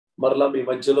మరలా మీ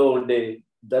మధ్యలో ఉండే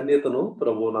ధన్యతను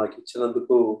ప్రభువు నాకు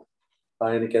ఇచ్చినందుకు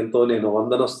ఆయనకి ఎంతో నేను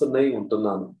వందనస్తున్నాయి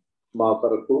ఉంటున్నాను. మా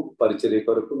కొరకు పరిచర్య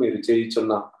కొరకు మీరు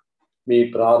చేయుచున్న మీ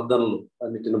ప్రార్థనలు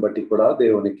అన్నిటిని బట్టి కూడా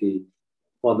దేవునికి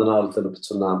వందనాలు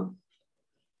తెలుపుచున్నాను.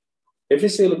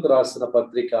 ఎఫెసీయులకు రాసిన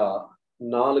పత్రిక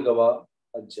 4వ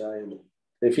అధ్యాయము,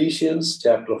 ఎఫిషియన్స్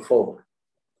చాప్టర్ 4.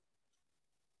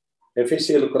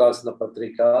 ఎఫెసీయులకు రాసిన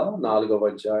పత్రిక 4వ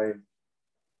అధ్యాయం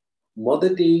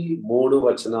మొదటి 3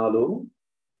 వచనాలు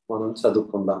మనం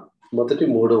చదువుకుందాం. మొదటి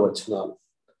 3 వచనాలు.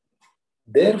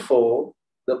 Therefore,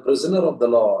 the prisoner of the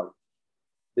Lord,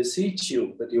 beseech you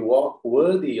that you walk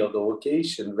worthy of the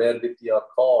vocation wherewith you are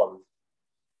called,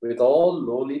 with all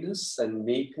lowliness and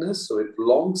meekness, with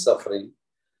long suffering,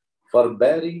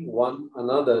 forbearing one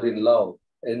another in love,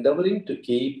 endeavoring to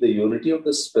keep the unity of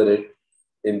the Spirit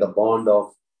in the bond of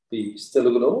peace.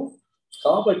 తెలుగులో,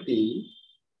 కాబట్టి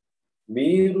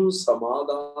మీరు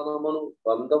సమాధానమును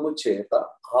బంధము చేత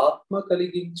ఆత్మ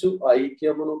కలిగించు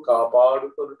ఐక్యమును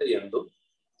కాపాడుకొనుట యందు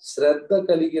శ్రద్ధ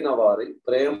కలిగిన వారి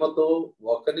ప్రేమతో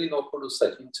ఒకరినొకడు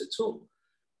సహించుచు,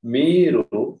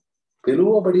 మీరు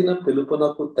పిలువబడిన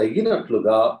పిలుపునకు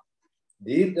తగినట్లుగా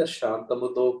దీర్ఘ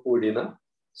శాంతముతో కూడిన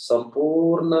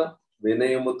సంపూర్ణ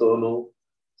వినయముతోనూ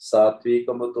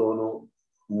సాత్వికముతోనూ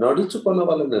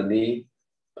నడుచుకొనవలనని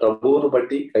ప్రభువును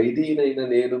బట్టి ఖైదీనైన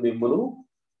నేను మిమ్మును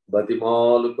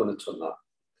బతిమాలు కొనుచున్నా.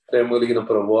 ప్రేమ కలిగిన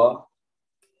ప్రభువా,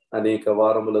 అనేక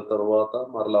వారముల తరువాత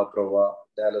మరలా ప్రభువా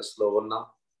డాలస్ లో ఉన్న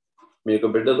మీకు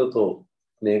బిడ్డలతో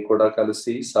నేను కూడా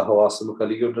కలిసి సహవాసము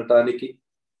కలిగి ఉండటానికి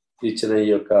ఇచ్చిన ఈ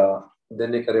యొక్క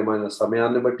ధన్యకరమైన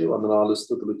సమయాన్ని బట్టి వందనాలు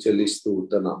స్తుతులు చెల్లిస్తూ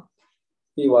ఉంటున్నా.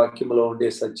 ఈ వాక్యంలో ఉండే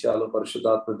సత్యాలు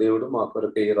పరిశుద్ధాత్మ దేవుడు మా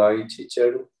కొరకై రాయించి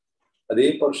ఇచ్చాడు. అదే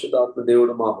పరిశుద్ధాత్మ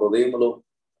దేవుడు మా హృదయములో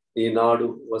ఈనాడు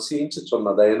వసించుచున్న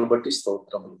దయను బట్టి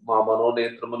స్తోత్రములు. మా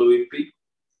మనోనేత్రములు విప్పి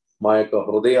మా యొక్క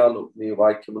హృదయాలు మీ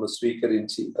వాక్యమును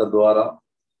స్వీకరించి తద్వారా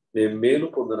మేము మేలు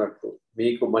పొందినట్లు,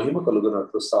 మీకు మహిమ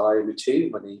కలుగునట్లు సహాయం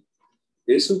చేయమని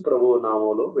యేసు ప్రభువు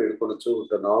నామములో వేడుకొనుచు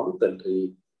ఉంటున్నాము తండ్రి,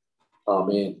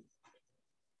 ఆమేన్.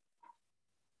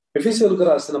 ఎఫెసీయులకు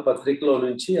రాసిన పత్రికలో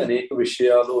నుంచి అనేక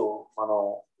విషయాలు మనం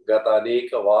గత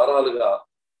అనేక వారాలుగా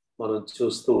మనం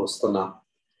చూస్తూ వస్తున్నాం.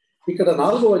 ఇక్కడ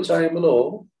 4వ అధ్యాయంలో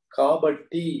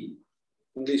కాబట్టి,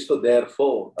 ఇంగ్లీష్లో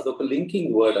therefore, అదొక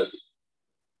లింకింగ్ వర్డ్. అది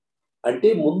అంటే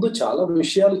ముందు చాలా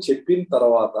విషయాలు చెప్పిన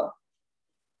తర్వాత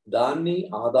దాన్ని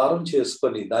ఆధారం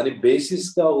చేసుకొని దాన్ని బేసిస్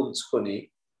గా ఉంచుకొని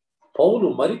పౌలు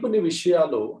మరికొన్ని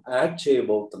విషయాలు యాడ్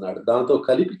చేయబోతున్నాడు, దాంతో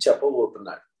కలిపి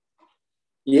చెప్పబోతున్నాడు.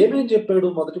 ఏమేం చెప్పాడు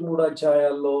మొదటి 3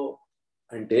 అధ్యాయాల్లో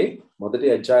అంటే, మొదటి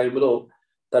అధ్యాయంలో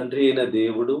తండ్రి అయిన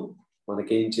దేవుడు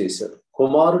మనకేం చేశాడు,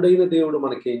 కుమారుడైన దేవుడు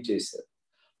మనకేం చేశాడు,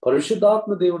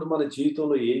 పరిశుద్ధాత్మ దేవుడు మన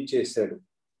జీవితంలో ఏం చేశాడు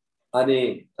అనే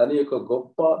తన యొక్క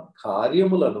గొప్ప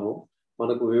కార్యములను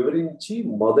మనకు వివరించి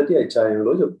మొదటి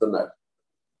అధ్యాయంలో చెప్తున్నాడు.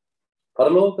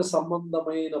 పరలోక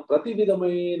సంబంధమైన ప్రతి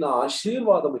విధమైన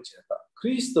ఆశీర్వాదము చేత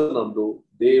క్రీస్తునందు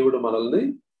దేవుడు మనల్ని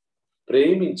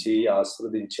ప్రేమించి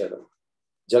ఆశీర్వదించాడు.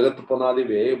 జగత్తు పునాది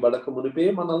వేయబడక మునిపే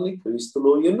మనల్ని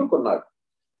క్రీస్తులో ఎన్నుకున్నాడు,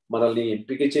 మనల్ని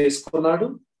ఎంపిక చేసుకున్నాడు,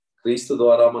 క్రీస్తు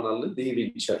ద్వారా మనల్ని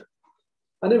దీవించాడు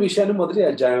అనే విషయాన్ని మొదటి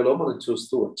అధ్యాయంలో మనం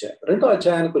చూస్తూ వచ్చాం. 2వ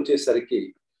అధ్యాయానికి వచ్చేసరికి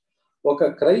ఒక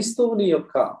క్రైస్తవుని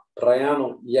యొక్క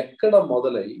ప్రయాణం ఎక్కడ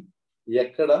మొదలై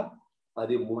ఎక్కడ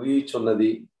అది ముగిచున్నది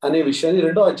అనే విషయాన్ని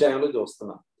 2వ అధ్యాయంలో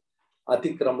చూస్తున్నాం.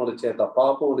 అతిక్రమముల చేత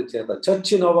పాపముల చేత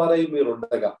చచ్చిన వారై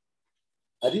మీరుండగా,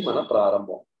 అది మన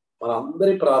ప్రారంభం, మన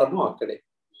అందరి ప్రారంభం అక్కడే.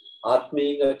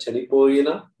 ఆత్మీయంగా చనిపోయిన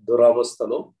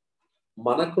దురవస్థలో,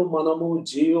 మనకు మనము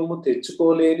జీవము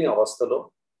తెచ్చుకోలేని అవస్థలో,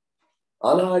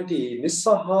 అలాంటి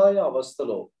నిస్సహాయ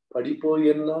అవస్థలో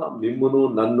పడిపోయిన మిమ్మును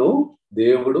నన్ను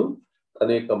దేవుడు తన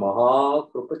యొక్క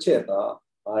మహాకృప చేత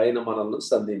ఆయన మనల్ని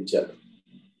సంధించాడు.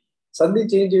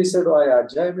 సంధించి ఏం చేశాడు? ఆ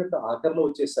అధ్యాయం యొక్క ఆఖరిలో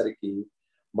వచ్చేసరికి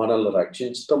మనల్ని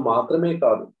రక్షించటం మాత్రమే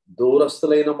కాదు,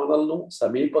 దూరస్తులైన మనల్ని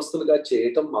సమీపస్తులుగా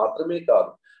చేయటం మాత్రమే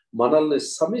కాదు, మనల్ని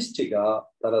సమిష్టిగా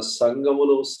తన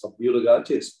సంఘములో సభ్యులుగా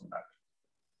చేసుకున్నాడు.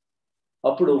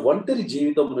 అప్పుడు ఒంటరి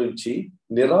జీవితం నుంచి,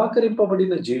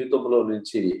 నిరాకరింపబడిన జీవితంలో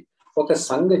నుంచి ఒక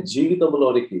సంఘ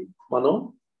జీవితంలోనికి మనం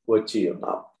వచ్చి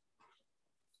ఉన్నాం.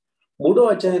 3వ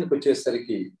అధ్యాయానికి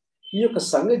వచ్చేసరికి ఈ యొక్క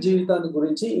సంఘ జీవితాన్ని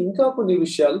గురించి ఇంకా కొన్ని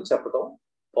విషయాలు చెప్పడం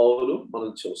పౌలు మనం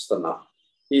చూస్తున్నాం.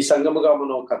 ఈ సంఘముగా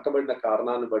మనం కట్టబడిన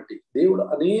కారణాన్ని బట్టి దేవుడు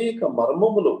అనేక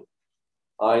మర్మములు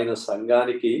ఆయన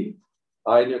సంఘానికి,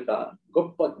 ఆయన యొక్క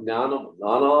గొప్ప జ్ఞానము,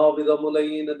 నానా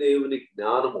విధములైన దేవుని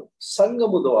జ్ఞానము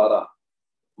సంఘము ద్వారా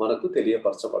మనకు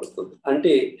తెలియపరచబడుతుంది.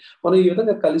 అంటే మనం ఈ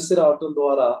విధంగా కలిసి రావటం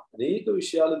ద్వారా అనేక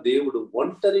విషయాలు దేవుడు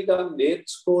ఒంటరిగా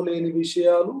నేర్చుకోలేని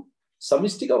విషయాలు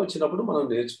సమిష్టిగా వచ్చినప్పుడు మనం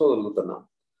నేర్చుకోగలుగుతున్నాం.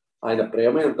 ఆయన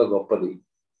ప్రేమ ఎంత గొప్పది,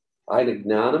 ఆయన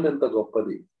జ్ఞానం ఎంత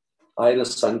గొప్పది, ఆయన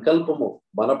సంకల్పము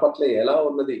మన పట్ల ఎలా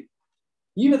ఉన్నది.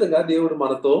 ఈ విధంగా దేవుడు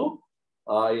మనతో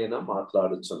ఆయన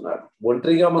మాట్లాడుచున్నాడు.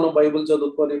 ఒంటరిగా మనం బైబిల్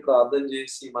చదువుకొని ప్రార్థన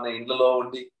చేసి మన ఇండ్లలో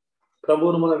ఉండి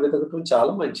ప్రభువును మనం వెతకటం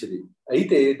చాలా మంచిది.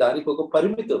 అయితే దానికి ఒక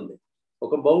పరిమితి ఉంది,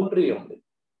 ఒక బౌండరీ ఉంది.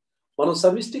 మనం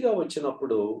సమిష్టిగా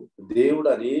వచ్చినప్పుడు దేవుడు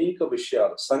అనేక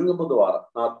విషయాలు సంఘము ద్వారా,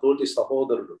 నా తోటి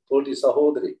సహోదరుడు తోటి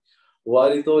సహోదరి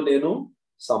వారితో నేను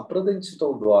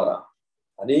సంప్రదించటం ద్వారా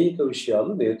అనేక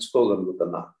విషయాలు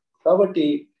నేర్చుకోగలుగుతున్నా. కాబట్టి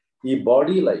ఈ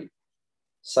బాడీ లైఫ్,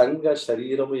 సంఘ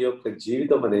శరీరం యొక్క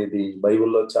జీవితం అనేది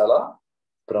బైబిల్లో చాలా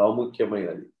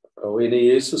ప్రాముఖ్యమైనది. ప్రభువైన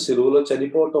యేసు సిలువలో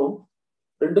చనిపోవటం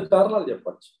 2 కారణాలు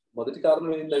చెప్పచ్చు. మొదటి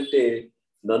కారణం ఏంటంటే,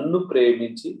 నన్ను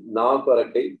ప్రేమించి నా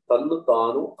కొరకై తన్ను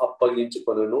తాను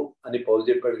అప్పగించుకొనెను అని పౌలు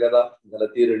చెప్పాడు కదా,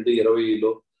 గలతీ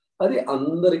 2:20లో. అది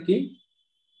అందరికీ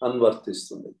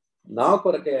అన్వర్తిస్తుంది. నా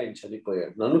కొరకై ఆయన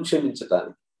చనిపోయాడు నన్ను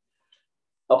క్షమించటానికి.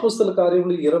 అపొస్తలుల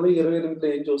కార్యములు 20:28లో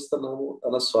ఏం చూస్తున్నాము?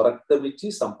 తన స్వరక్తం ఇచ్చి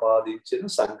సంపాదించిన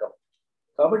సంఘం.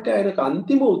 కాబట్టి ఆయనకు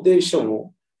అంతిమ ఉద్దేశము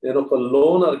నేను ఒక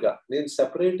లోనర్గా, నేను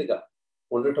సెపరేట్గా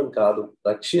ఉండటం కాదు.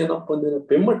 రక్షణ పొందిన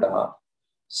పిమ్మట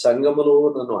సంఘములో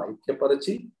నన్ను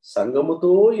ఐక్యపరిచి సంఘముతో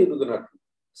ఎదుగునట్లు,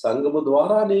 సంఘము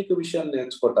ద్వారా అనేక విషయాలు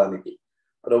నేర్చుకోవటానికి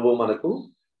ప్రభు మనకు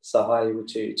సహాయం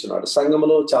చేయించున్నాడు.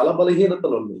 సంఘములో చాలా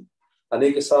బలహీనతలు ఉన్నాయి.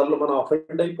 అనేక సార్లు మనం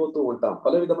అఫెండ్ అయిపోతూ ఉంటాం,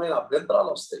 పలు విధమైన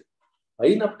అభ్యంతరాలు వస్తాయి.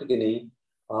 అయినప్పటికీ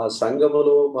ఆ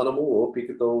సంఘములో మనము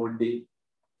ఓపికతో ఉండి,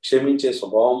 క్షమించే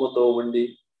స్వభావముతో ఉండి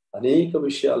అనేక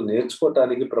విషయాలు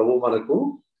నేర్చుకోవటానికి ప్రభు మనకు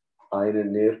ఆయన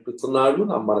నేర్పుతున్నాడు,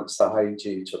 మనకు సహాయం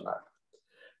చేయించున్నాడు.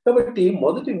 కాబట్టి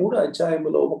మొదటి 3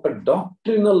 అధ్యాయములో ఒక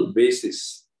డాక్ట్రినల్ బేసిస్,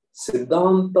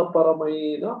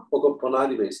 సిద్ధాంతపరమైన ఒక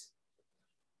పునాది వేసి,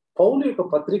 పౌలు యొక్క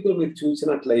పత్రికలు మీరు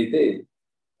చూసినట్లయితే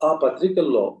ఆ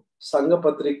పత్రికల్లో సంఘ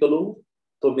పత్రికలు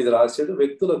 9 రాశాడు,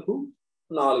 వ్యక్తులకు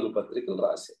 4 పత్రికలు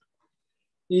రాశాడు.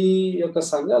 ఈ యొక్క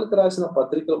సంఘాలకు రాసిన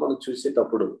పత్రికలు మనం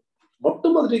చూసేటప్పుడు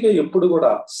మొట్టమొదటిగా ఎప్పుడు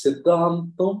కూడా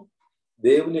సిద్ధాంతం,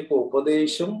 దేవుని యొక్క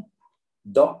ఉపదేశం,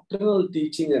 డాక్ట్రినల్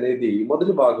టీచింగ్ అనేది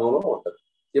మొదటి భాగంలో ఉంటుంది.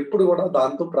 ఎప్పుడు కూడా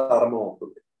దాంతో ప్రారంభం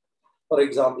అవుతుంది. ఫర్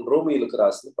ఎగ్జాంపుల్ రోమీయులకు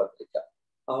రాసిన పత్రిక,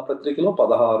 ఆ పత్రికలో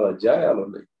 16 అధ్యాయాలు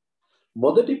ఉన్నాయి.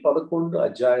 మొదటి 11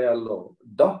 అధ్యాయాల్లో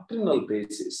డాక్ట్రినల్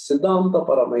బేసిస్,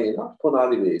 సిద్ధాంతపరమైన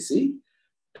పునాది వేసి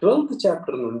 12th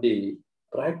చాప్టర్ నుండి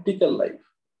ప్రాక్టికల్ లైఫ్,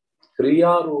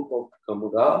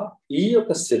 క్రియారూపకముగా ఈ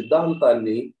యొక్క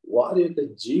సిద్ధాంతాన్ని వారి యొక్క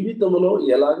జీవితంలో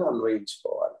ఎలాగ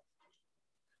అన్వయించుకోవాలి.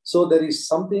 So there is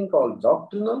something called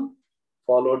doctrinal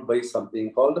followed by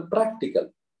something called practical.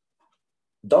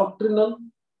 Doctrinal,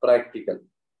 practical,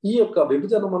 ఈ యొక్క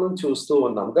విభజన మనం చూస్తూ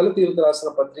ఉన్నాం. గలతీయులకు రాసిన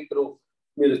పత్రికలు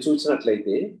మీరు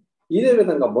చూసినట్లయితే ఇదే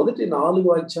విధంగా మొదటి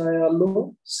 4 అధ్యాయాల్లో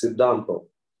సిద్ధాంతం,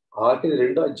 ఆఖరి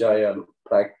 2 అధ్యాయాలు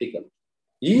ప్రాక్టికల్.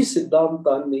 ఈ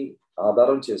సిద్ధాంతాన్ని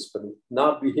ఆధారం చేసుకుని నా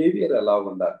బిహేవియర్ ఎలా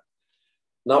ఉండాలి,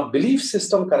 నా బిలీఫ్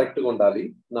సిస్టమ్ కరెక్ట్గా ఉండాలి,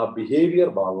 నా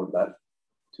బిహేవియర్ బాగుండాలి.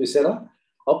 చూసారా?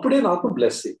 అప్పుడే నాకు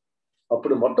బ్లెస్సింగ్.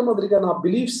 అప్పుడు మొట్టమొదటిగా నా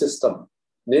బిలీఫ్ సిస్టమ్,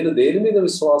 నేను దేని మీద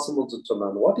విశ్వాసం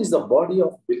ఉంచుతున్నాను, what is the body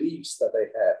of beliefs that I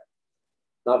have.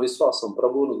 నా విశ్వాసం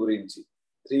ప్రభువుని గురించి,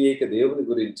 త్రియేక దేవుని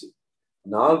గురించి,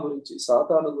 నా గురించి,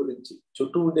 సాతాను గురించి,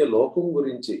 చుట్టూ ఉండే లోకం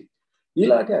గురించి,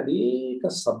 ఇలాంటి అనేక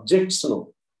సబ్జెక్ట్స్ను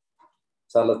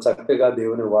చాలా చక్కగా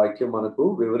దేవుని వాక్యం మనకు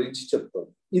వివరించి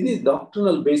చెప్తుంది. ఇది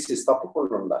డాక్ట్రినల్ బేసిస్,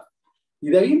 తప్పకుండా ఉండాలి.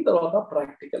 ఇది అయిన తర్వాత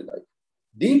ప్రాక్టికల్ లైఫ్.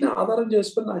 దీన్ని ఆధారం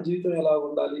చేసుకుని నా జీవితం ఎలా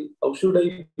ఉండాలి, how should I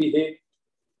behave,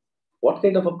 what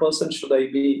kind of a person should I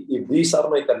be, if these are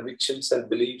my convictions and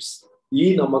beliefs. ఈ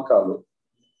నమ్మకాలు,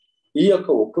 ఈ యొక్క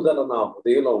ఒప్పుదల నా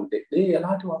హృదయంలో ఉంటే నేను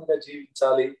ఎలాంటి వాడిగా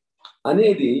జీవించాలి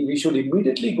అనేది we should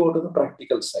immediately go to the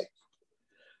practical side.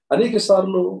 అనేక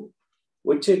సార్లు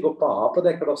వచ్చే గొప్ప ఆపద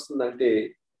ఎక్కడ వస్తుందంటే,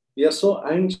 we are so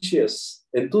anxious,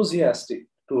 enthusiastic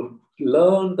to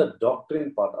learn the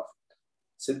doctrine part of it.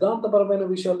 సిద్ధాంతపరమైన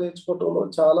విషయాలు నేర్చుకోవటంలో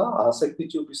చాలా ఆసక్తి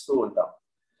చూపిస్తూ ఉంటాం.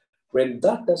 When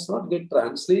that does not get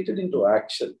translated in to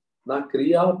action, నా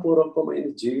క్రియాపూర్వకమైన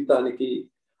జీవితానికి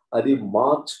అది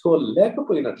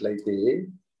మార్చుకోలేకపోయినట్లయితే,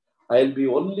 I will be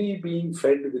only being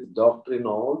fed with doctrine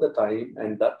all the time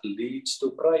and that leads to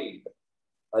pride.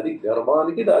 అది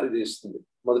గర్వానికి దారి తీస్తుంది.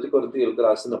 మొదటి కొరింథీయులకు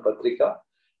రాసిన పత్రిక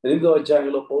 8వ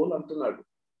అధ్యాయంలో పౌలు అంటున్నాడు,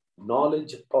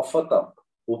 నాలెడ్జ్ పఫత్ అప్,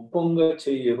 ఉప్పొంగ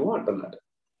చెయ్యను అంటున్నాడు.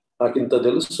 నాకు ఇంత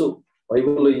తెలుసు,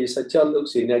 బైబిల్లో ఈ సత్యాలు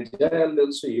తెలుసు, ఇన్ని అధ్యాయాలు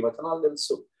తెలుసు, ఈ వచనాలు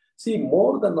తెలుసు. See,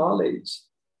 more the knowledge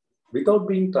without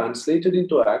being translated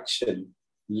into action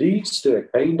leads to a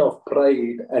kind of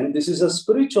pride, and this is a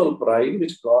spiritual pride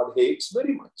which God hates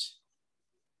very much.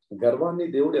 గర్వాన్ని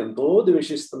దేవుడు ఎంతో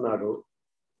ద్వేషిస్తున్నాడు.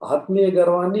 ఆత్మీయ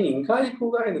గర్వాన్ని ఇంకా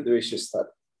ఎక్కువగా ఆయన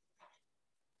ద్వేషిస్తాడు.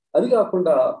 అది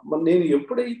కాకుండా నేను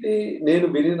ఎప్పుడైతే నేను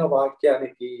వినిన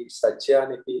వాక్యానికి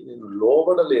సత్యానికి నేను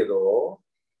లోబడలేదో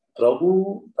ప్రభు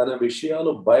తన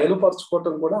విషయాలు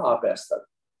బయలుపరచుకోవటం కూడా ఆపేస్తాడు.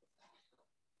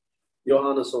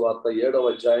 యోహాను సువార్త 7వ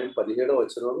అధ్యాయం 17వ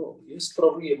వచనంలో యేసు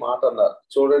ప్రభు ఈ మాట అన్నారు.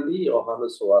 చూడండి, యోహాను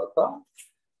సువార్త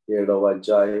 7వ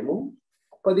అధ్యాయము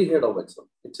 17వ వచనం.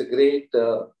 It's a great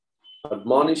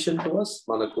అడ్మానిషన్ to us.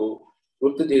 మనకు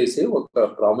గుర్తు చేసే ఒక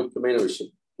ప్రాముఖ్యమైన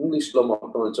విషయం. ఇంగ్లీష్ లో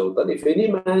మొత్తం చదువుతాను. If any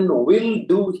man will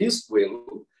do his will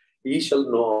he shall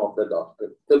no of the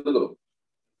doctor. తెలుగులో,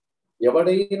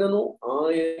 ఎవడైనను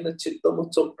ఆయన చిత్తము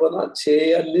చొప్పున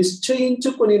చేయ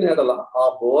నిశ్చయించుకుని నెడల ఆ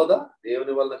బోధ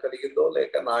దేవుని వల్ల కలిగిందో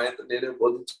లేక నేనే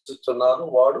బోధించుతున్నాను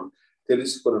వాడు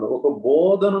తెలుసుకున్నాను. ఒక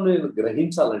బోధను నేను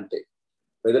గ్రహించాలంటే,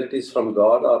 whether it is from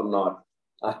God are not,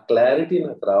 ఆ క్లారిటీ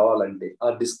నాకు రావాలంటే, ఆ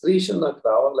డిస్క్రిషన్ నాకు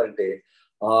రావాలంటే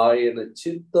ఆయన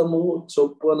చిత్తము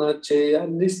చొప్పున చేయ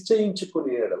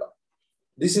నిశ్చయించుకుని ఎడల.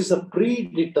 This is a pre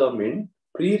determined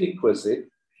ప్రీరిక్వెజిట్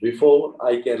before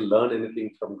I can learn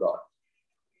anything from God.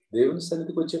 దేవుని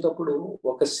సన్నిధికి వచ్చేటప్పుడు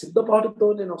ఒక సిద్ధపాటుతో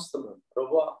నేను వస్తున్నాను.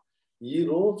 ప్రభువా, ఈ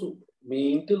రోజు మీ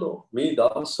ఇంటిలో మీ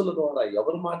దాసుల ద్వారా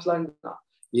ఎవరు మాట్లాడినా,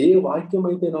 ఏ వాక్యం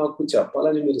అయితే నాకు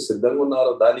చెప్పాలని మీరు సిద్ధంగా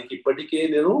ఉన్నారో దానికి ఇప్పటికే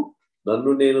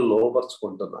నన్ను నేను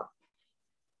లోపరుచుకుంటున్నాను.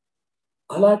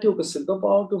 అలాంటి ఒక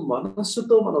సిద్ధపాటు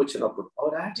మనస్సుతో మనం వచ్చినప్పుడు,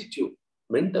 అవర్ యాటిట్యూడ్,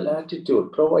 మెంటల్ యాటిట్యూడ్,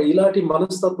 ప్రభు ఇలాంటి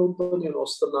మనస్తత్వంతో నేను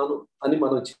వస్తున్నాను అని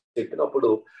మనం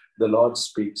చెప్పినప్పుడు the lord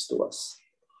speaks to us.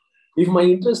 If my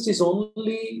interest is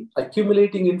only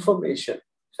accumulating information,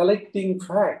 collecting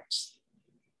facts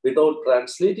without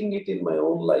translating it in my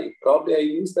own life, probably I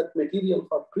use that material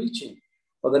for preaching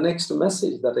or the next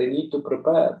message that I need to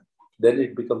prepare, then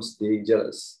it becomes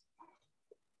dangerous.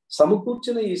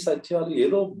 సమకూర్చిన ఈ సత్యాలు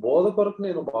ఏదో బోధ కొరకు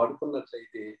నేను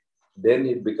వాడుకున్నట్లయితే then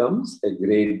it becomes a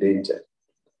great danger.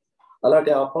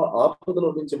 అలాంటి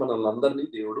ఆపదలో నుంచి మనల్ని అందరినీ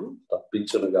దేవుడు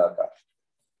తప్పించునుగాక.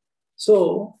 So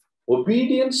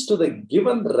obedience to the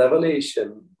given revelation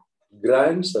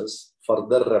grants us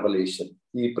further revelation.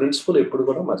 ఈ ప్రిన్సిపల్ ఎప్పుడు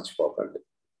కూడా మర్చిపోకండి.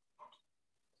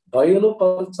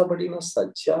 బయలుపరచబడిన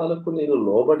సత్యాలకు నేను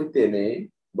లోబడితేనే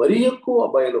మరి ఎక్కువ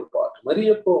బయలుపాటు, మరి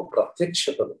ఎక్కువ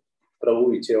ప్రత్యక్షతను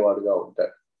ప్రభు ఇచ్చేవాడుగా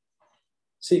ఉంటాడు.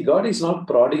 See, God is not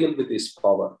prodigal with his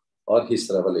power or his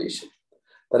revelation.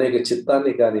 తన యొక్క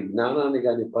చిత్తాన్ని కానీ జ్ఞానాన్ని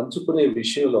కానీ పంచుకునే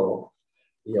విషయంలో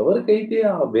ఎవరికైతే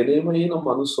ఆ వినయమైన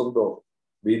మనసు ఉందో,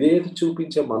 విధేయత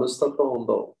చూపించే మనస్తత్వం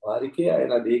ఉందో, వారికే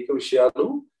ఆయన అనేక విషయాలు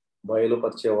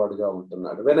బయలుపరిచేవాడుగా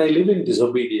ఉంటున్నాడు. When I live in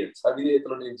disobedience,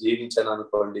 అవిధేయతలో నేను జీవించాను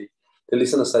అనుకోండి,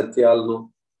 తెలిసిన సత్యాలను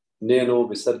నేను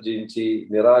విసర్జించి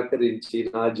నిరాకరించి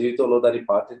నా జీవితంలో దాన్ని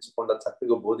పాటించకుండా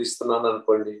చక్కగా బోధిస్తున్నాను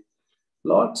అనుకోండి,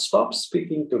 lord stop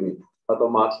speaking to me, నాతో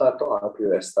మాట్లాడటం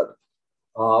ఆపివేస్తాడు.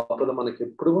 ఆ ఆపద మనకి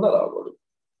ఎప్పుడు కూడా రాకూడదు.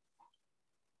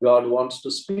 God wants to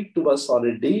speak to us on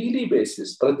a daily basis.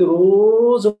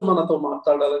 ప్రతిరోజు మనతో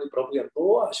మాట్లాడాలని ప్రభు ఎంతో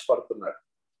ఆశపడుతున్నాడు.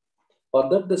 For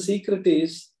that the secret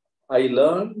is I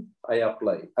learn, I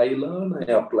apply. I learn, I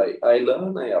apply. I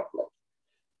learn, I apply.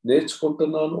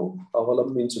 నేర్చుకుంటున్నాను,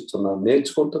 అవలంబించుతున్నాను,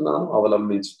 నేర్చుకుంటున్నాను,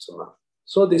 అవలంబించుతున్నాను.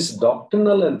 So this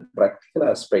doctrinal and practical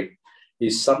aspect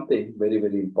is something very,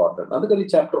 very important. అందుకని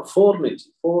chapter 4 నుంచి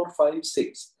 4, 5,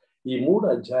 6 ఈ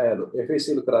 3 అధ్యాయాలు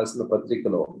ఎఫెసీయులకు రాసిన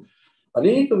పత్రికలో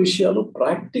అనేక విషయాలు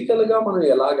ప్రాక్టికల్ గా మనం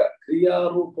ఎలాగ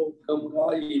క్రియారూపకంగా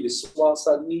ఈ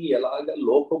విశ్వాసాన్ని ఎలాగ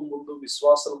లోకం ముందు,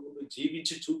 విశ్వాసం ముందు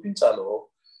జీవించి చూపించాలో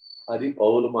అది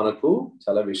పౌలు మనకు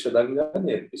చాలా విశదంగా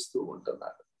నేర్పిస్తూ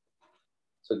ఉంటున్నాడు.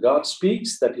 So God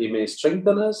speaks that he may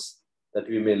strengthen us, that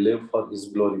we may live for his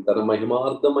glory. తన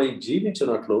మహిమార్థమై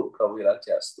జీవించినట్లు ప్రభు ఇలా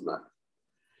చేస్తున్నాడు.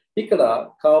 ఇక్కడ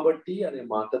కాబట్టి అనే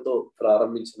మాటతో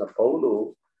ప్రారంభించిన పౌలు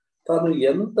తను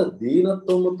ఎంత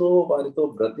దీనత్వముతో వారితో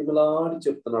బ్రతిమలాడి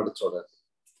చెప్తున్నాడు చూడండి.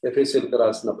 ఎఫెసీయులకు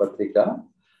రాసిన పత్రిక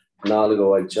 4వ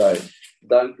అధ్యాయం,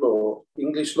 దాంట్లో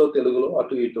ఇంగ్లీష్ లో తెలుగులో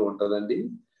అటు ఇటు ఉంటుందండి.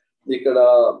 ఇక్కడ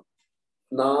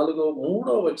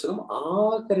 3వ వచనం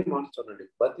ఆఖరి మాట చూడండి.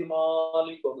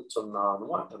 బతిమాలి కొనుచున్నాను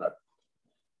అంటున్నాడు.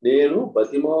 నేను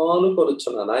బతిమాలు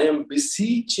కొనుచున్నాను. I'm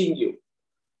బిసీచింగ్ you.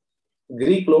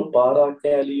 గ్రీక్ లో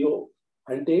పారాకాలియో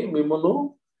అంటే మిమ్మల్ని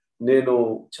నేను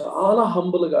చాలా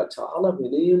హంబుల్గా, చాలా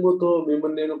వినయముతో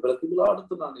మిమ్మల్ని నేను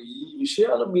బ్రతిమలాడుతున్నాను, ఈ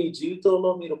విషయాలు మీ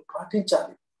జీవితంలో మీరు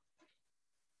పాటించాలి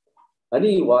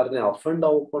అని వారిని అఫెండ్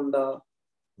అవ్వకుండా,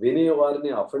 వినే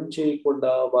వారిని అఫెండ్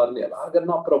చేయకుండా, వారిని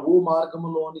ఎలాగన్నా ప్రభు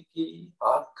మార్గంలోనికి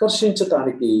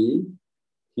ఆకర్షించటానికి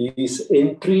he is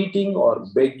entreating or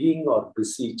begging or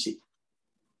beseeching.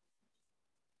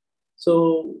 So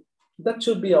that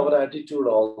should be our attitude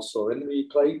also when we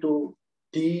try to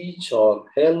teach or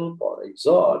help or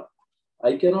exhort.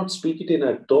 I cannot speak it in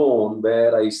a tone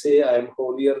where I say I am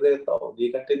holier than thou.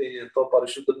 నీకంటే నేను ఎంతో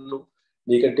పరిశుద్ధులను,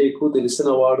 నీకంటే ఎక్కువ తెలిసిన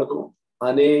వాడును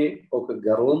అనే ఒక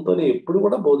గర్వంతోనే ఎప్పుడు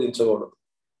కూడా బోధించకూడదు.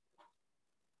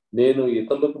 నేను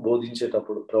ఇతరులకు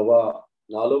బోధించేటప్పుడు, ప్రభువా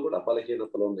నాలో కూడా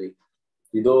బలహీనతలు ఉన్నాయి,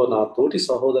 ఇదో నా తోటి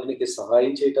సహోదరునికి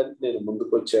సహాయం చేయడానికి నేను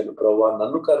ముందుకు వచ్చాను, ప్రభువా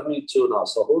నన్ను కరుణించు, నా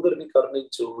సహోదరుని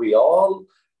కరుణించు, we all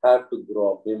have to grow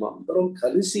up, మేము అందరం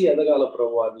కలిసి ఎదగాల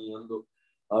ప్రభువా నీ యందు,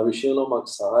 ఆ విషయంలో మాకు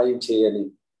సహాయం చేయని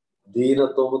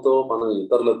దీనత్వముతో మనం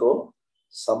ఇతరులతో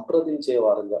సంప్రదించే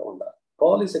వారంగా ఉండాలి.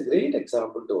 Paul is a great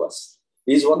example to us.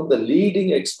 He is one of the leading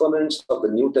exponents of the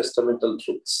New Testamental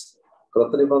truths.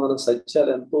 కృత నిబంధన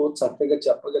సత్యాలు ఎంతో చక్కగా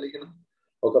చెప్పగలిగిన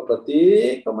ఒక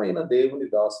ప్రత్యేకమైన దేవుని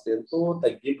దాసుడు ఎంతో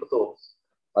తగ్గింపుతో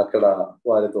అక్కడ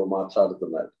వారితో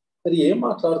మాట్లాడుతున్నాడు. మరి ఏం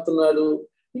మాట్లాడుతున్నాడు?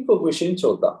 ఇంకొక విషయం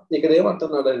చూద్దాం. ఇక్కడ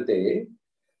ఏమంటున్నాడంటే,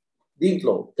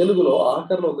 దీంట్లో తెలుగులో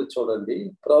ఆఖరిలో ఉంది చూడండి,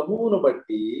 ప్రభువును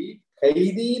బట్టి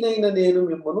ఖైదీనైన నేను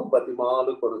మిమ్మల్ని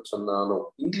బతిమాలు కొనుచున్నాను.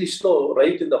 ఇంగ్లీష్ లో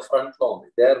రైట్ ఇన్ ద ఫ్రంట్ లో ఉంది,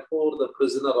 therefore the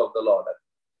prisoner of the lord అని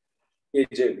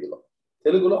KJV లో.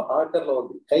 తెలుగులో ఆఖరిలో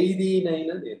ఉంది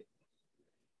ఖైదీనైన నేను.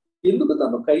 ఎందుకు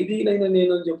తను ఖైదీనైన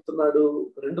నేను అని చెప్తున్నాడు?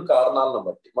 రెండు కారణాలను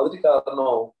బట్టి. మొదటి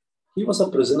కారణం, he was a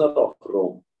prisoner of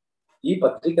Rome. ఈ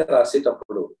పత్రిక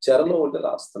రాసేటప్పుడు చెరలో ఉండి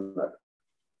రాస్తున్నాడు.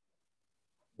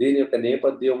 దీని యొక్క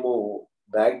నేపథ్యము,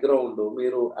 బ్యాక్గ్రౌండ్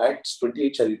మీరు యాక్ట్స్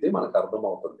 28 చదివితే మనకు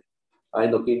అర్థమవుతుంది.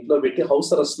 ఆయన ఒక ఇంట్లో పెట్టి హౌస్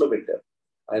అరెస్ట్ లో పెట్టారు.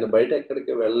 ఆయన బయట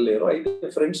ఎక్కడికి వెళ్ళలేరు. అయితే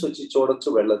ఫ్రెండ్స్ వచ్చి చూడొచ్చు,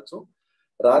 వెళ్ళొచ్చు.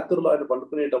 రాత్రులు ఆయన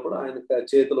పండుకునేటప్పుడు ఆయన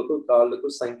చేతులకు కాళ్ళకు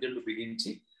సంఖ్యలు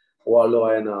బిగించి వాళ్ళు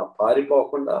ఆయన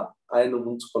పారిపోకుండా ఆయన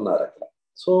ఉంచుకున్నారు అక్కడ.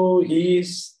 So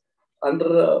he's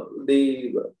under the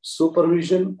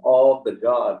supervision of the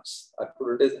God's. అక్కడ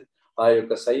ఉండే ఆ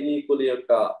యొక్క సైనికుల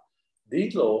యొక్క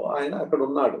దీంట్లో ఆయన అక్కడ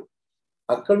ఉన్నాడు.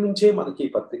 అక్కడి నుంచే మనకి ఈ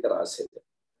పత్రిక రాసేది.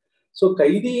 సో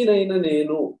ఖైదీనైన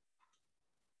నేను,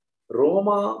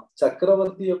 రోమా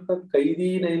చక్రవర్తి యొక్క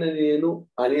ఖైదీనైన నేను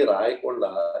అని రాయకుండా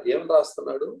ఏం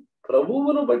రాస్తున్నాడు?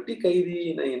 ప్రభువును బట్టి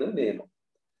ఖైదీనైన నేను,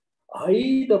 I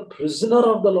the prisoner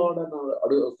of the lord అని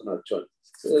అడుగుతున్నాడు. చూడండి,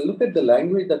 look at the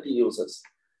language that he uses.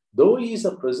 Though he is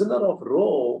a prisoner of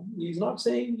Rome, he is not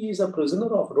saying he is a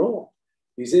prisoner of Rome,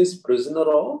 he says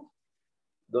prisoner of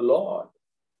the lord,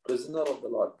 prisoner of the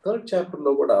lord. Third chapter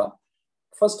లో కూడా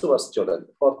first verse చూడండి,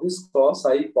 for this cos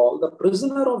I Paul the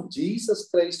prisoner of Jesus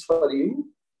Christ for you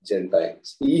Gentiles.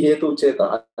 ఈ హేతు చేత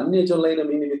అన్యజనులైన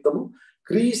మీ నిమిత్తము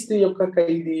క్రీస్తు యొక్క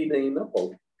ఖైదీనైన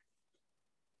పౌలు.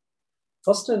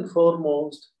 First and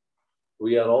foremost,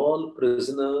 we are all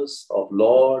prisoners of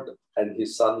Lord and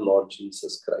his son Lord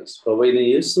Jesus Christ. ప్రభువైన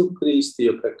యేసు క్రీస్తు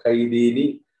యొక్క ఖైదీని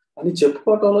అని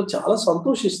చెప్పుకోవటంలో చాలా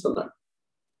సంతోషిస్తున్నాడు.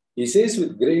 He says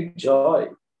with great joy,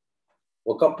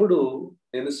 ఒకప్పుడు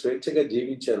నేను స్వేచ్ఛగా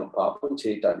జీవించాను పాపం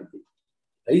చేయటానికి,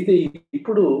 అయితే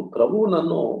ఇప్పుడు ప్రభువు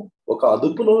నన్ను ఒక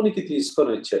అదుపులోనికి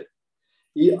తీసుకొని వచ్చాడు.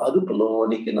 ఈ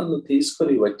అదుపులోనికి నన్ను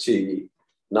తీసుకొని వచ్చి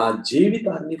నా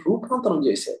జీవితాన్ని రూపాంతరం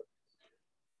చేశాడు.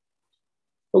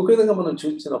 ఒక విధంగా మనం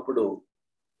చూసినప్పుడు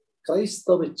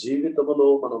క్రైస్తవ జీవితంలో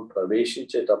మనం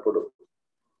ప్రవేశించేటప్పుడు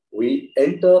we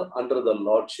enter under the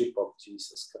lordship of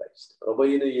Jesus Christ.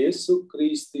 ప్రభువైన యేసు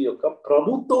క్రీస్తు యొక్క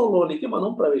ప్రభుత్వంలోనికి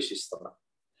మనం ప్రవేశిస్తున్నాం.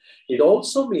 It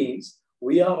also means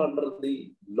we are under the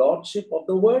lordship of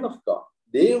the word of God.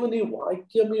 దేవుని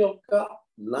వాక్యం యొక్క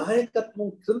నాయకత్వం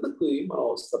క్రిందకి మనం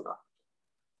వస్తున్నాం.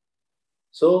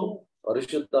 సో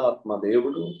పరిశుద్ధాత్మ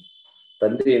దేవుడు,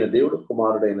 తండ్రి అయిన దేవుడు,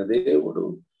 కుమారుడైన దేవుడు,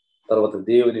 తర్వాత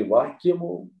దేవుని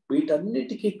వాక్యము,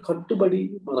 వీటన్నిటికీ కట్టుబడి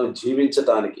మనం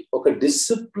జీవించడానికి ఒక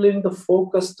డిసిప్లిన్డ్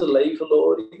ఫోకస్డ్ లైఫ్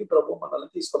లోనికి ప్రభు మనల్ని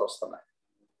తీసుకొని వస్తున్నాయి.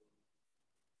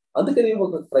 అందుకని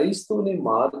ఒక క్రైస్తవుని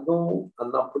మార్గం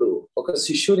అన్నప్పుడు, ఒక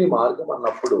శిష్యుని మార్గం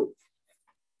అన్నప్పుడు,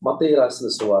 మత్తయి రాసిన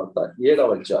సువార్త 7వ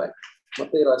అధ్యాయం,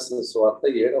 మత్తయి రాసిన సువార్త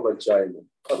 7వ అధ్యాయం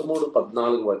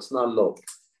 13-14 వచనాల్లో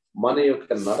మన యొక్క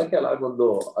నడక ఎలాగుందో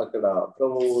అక్కడ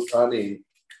ప్రభువు తానే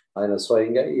ఆయన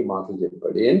స్వయంగా ఈ మాటలు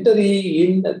చెప్పాడు. Enter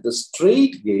in at the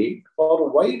straight gate, for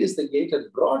wide is the gate and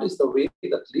broad is the way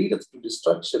that లీడెత్ to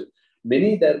destruction, many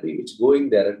there be which going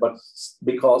there, but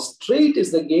because straight is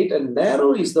the gate and narrow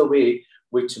is the way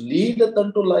which leadeth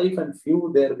unto life, and few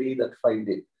there be that find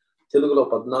it. తెలుగులో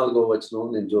 14వ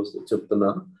వచనం నేను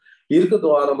చెప్తున్నాను. ఇరుకు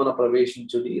ద్వారమున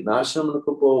ప్రవేశించుడి,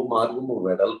 నాశనమునకు పో మార్గము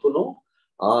వెడల్పును,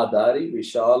 ఆ దారి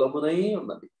విశాలమునై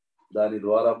ఉన్నది, దాని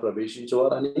ద్వారా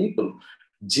ప్రవేశించేవారు అనేకులు.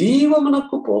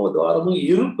 జీవమునకు పో ద్వారము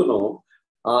ఇరుకును,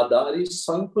 ఆ దారి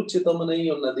సంకుచితమునై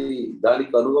ఉన్నది,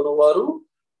 దానికి కనుగొనవారు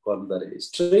కొందరే.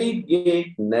 Straight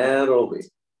gate, narrow way.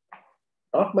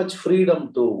 Not much freedom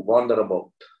to wander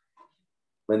about.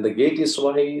 When the gate is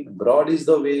wide, broad is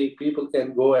the way, people can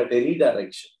go at any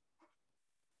direction.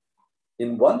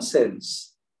 In one sense,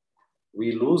 we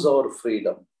lose our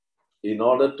freedom in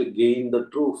order to gain the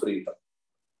true freedom.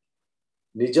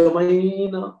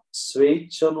 నిజమైన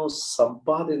స్వేచ్ఛను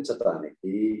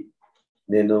సంపాదించటానికి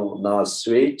నేను నా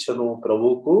స్వేచ్ఛను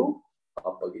ప్రభువుకు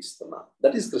అప్పగిస్తున్నాను.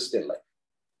 That is Christian life.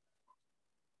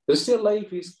 Christian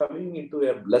life is coming in to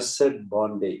a blessed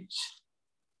bondage.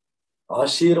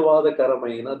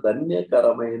 ఆశీర్వాదకరమైన,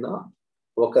 ధన్యకరమైన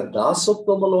ఒక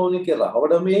దాసత్వములోనికి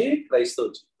రావడమే క్రైస్తవ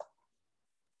జీవితం.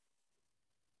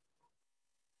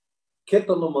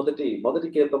 కీర్తనలో మొదటి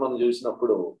కీర్తన మనం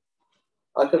చూసినప్పుడు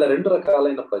అక్కడ 2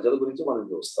 రకాలైన ప్రజల గురించి మనం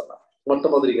చూస్తున్నాం.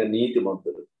 మొట్టమొదటిగా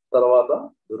నీతిమంతులు, తర్వాత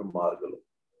దుర్మార్గులు.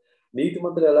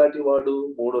 నీతిమంతులు ఎలాంటి వాడు?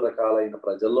 3 రకాలైన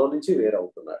ప్రజల్లో నుంచి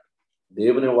వేరవుతున్నాడు.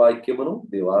 దేవుని వాక్యమును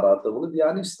దివారాత్రమును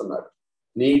ధ్యానిస్తున్నాడు.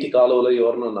 నీటి కాలువలో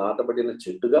ఎవరినో నాటబడిన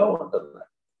చెట్టుగా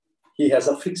ఉంటున్నాడు. He has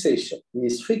a fixation, he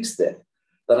is fix there.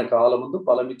 తన కాలం ముందు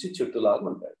ఫలమిచ్చి చెట్టులాగా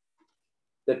ఉంటాడు.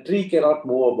 The tree cannot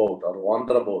move about are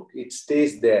వాండర్ about, it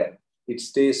stays there, it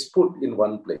stays put in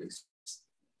one place.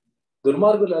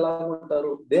 దుర్మార్గులు ఎలా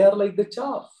ఉంటారు? They are like the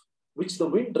chaff which the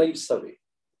wind drives అవే.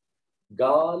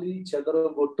 గాలి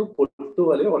చెదరగొట్టు పొట్టు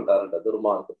వలె ఉంటారంట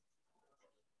దుర్మార్గులు.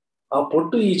 ఆ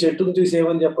పొట్టు ఈ చెట్టును చూసి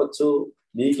ఏమని చెప్పచ్చు?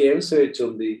 నీకేం స్వేచ్ఛ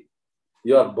ఉంది?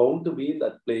 You are bound to be in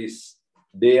that place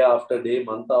day after day,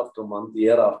 month after month,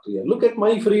 year after year. Look at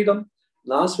my freedom.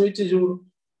 నా స్వేచ్ఛ చూడు.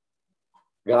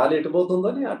 గాలి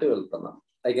ఎటుపోతుందని అటు వెళ్తున్నా.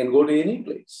 I can go to any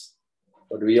place.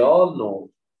 But we all know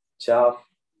chaff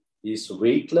is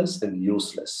weightless and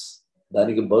useless.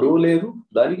 దానికి బరువు లేదు,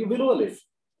 దానికి విలువ లేదు.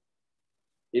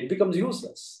 It becomes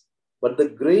useless. But the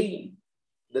grain,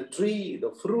 the tree,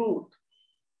 the fruit,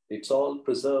 it's all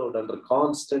preserved under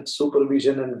constant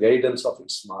supervision and guidance of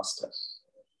its master.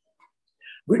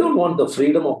 We don't want the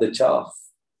freedom of the chaff.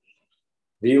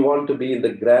 We want to be in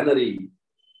the granary.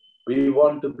 We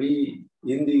want to be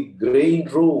in the grain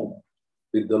room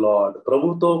with the Lord.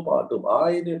 ప్రభుతో పాటు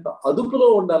ఆయన యొక్క అదుపులో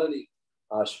ఉండాలని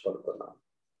ఆశపడుతున్నాను.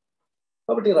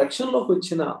 కాబట్టి రక్షణలోకి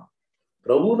వచ్చిన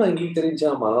ప్రభువును అంగీకరించిన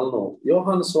మనల్ని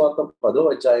యోహాను సువార్త 10వ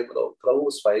అధ్యాయంలో ప్రభువు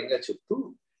స్వయంగా చెప్తూ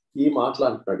ఈ మాటలు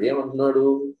అంటున్నాడు. ఏమంటున్నాడు?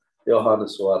 యోహాను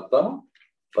సువార్త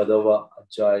 10వ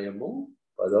అధ్యాయము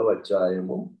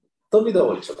 9వ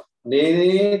వచనం.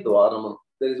 నేనే ద్వారము.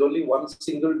 There is only one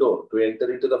single door to enter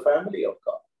into the family of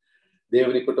God.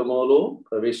 దేవుని కుటుంబంలో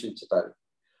ప్రవేశించటానికి.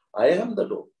 I am the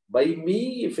door. By me,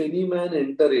 if any man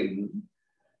enter in,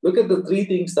 look at the 3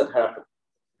 things that happen.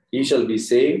 He shall be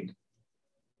saved,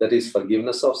 that is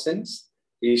forgiveness of sins.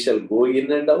 He shall go in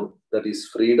and out, that is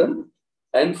freedom,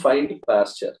 and find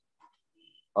pasture,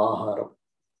 ఆహారం.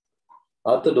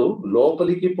 అతడు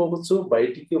లోపలికి పోవచ్చు,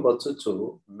 బయటికి వచ్చుచు,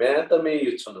 మేత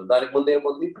మేయుచును. దానికి ముందు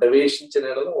ఏముంది? ప్రవేశించిన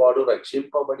యెడల వాడు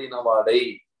రక్షింపబడిన వాడై.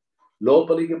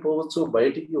 లోపలికి పోవచ్చు,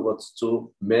 బయటికి వచ్చుచు,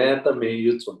 మేత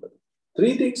మేయుచుండదు.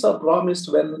 3 things are promised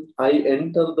when I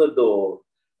enter the door,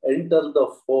 enter the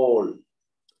fold.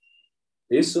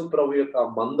 యేసు ప్రభు యొక్క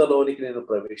మందలోనికి నేను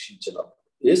ప్రవేశించినప్పుడు,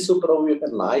 యేసు ప్రభు యొక్క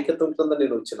నాయకత్వం కింద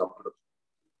నేను వచ్చినప్పుడు,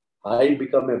 I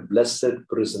become a blessed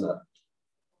prisoner.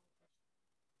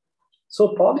 So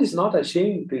Paul is not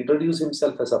ashamed to introduce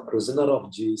himself as a prisoner of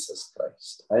Jesus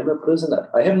Christ. I am a prisoner.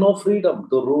 I have no freedom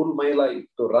to rule my life,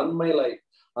 to run my life.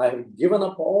 I have given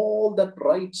up all that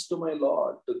rights to my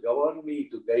Lord to govern me,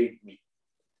 to guide me.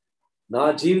 నా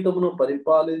జీవితమును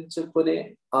పరిపాలించుకునే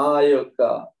ఆ యొక్క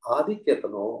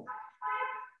ఆధిక్యతను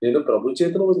నేను ప్రభు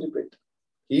చేతిలో వదిలిపెట్టాను.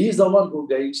 He is the one who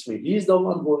guides me. He is the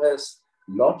one who has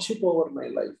lordship over my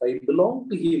life. I belong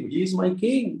to him. He is my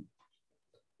king.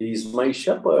 He is my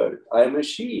shepherd. I am a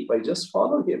sheep. I just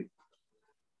follow him.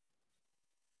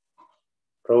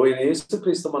 ప్రభు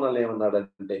యేసుక్రీస్తు మనల్ని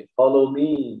ఏమన్నాడంటే, follow me,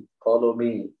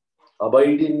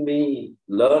 abide in me,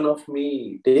 learn of me,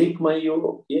 take my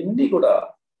yoke. ఇవన్నీ కూడా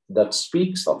that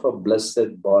speaks of a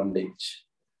blessed bondage.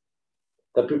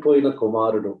 తప్పిపోయిన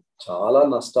కుమారుడు చాలా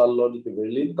నష్టాల్లోనికి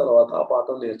వెళ్ళిన తర్వాత ఆ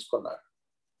పాఠం నేర్చుకున్నాడు.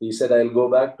 He said, I'll go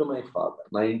back to my father.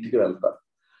 నా ఇంటికి వెళ్తాను.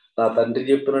 నా తండ్రి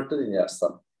చెప్పినట్టు నేను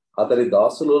చేస్తాను. అతని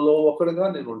దాసులలో ఒకడుగా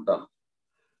నేను ఉంటాను.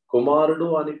 కుమారుడు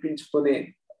అనిపించుకునే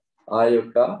ఆ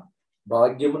యొక్క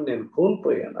భాగ్యము నేను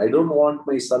కోల్పోయాను. I don't want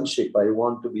my sonship. I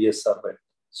want to be a servant.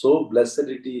 So blessed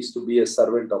it is to be a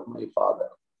servant of my father.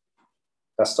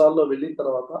 కష్టాల్లో వెళ్ళిన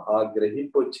తర్వాత ఆ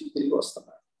గ్రహింపు వచ్చి తిరిగి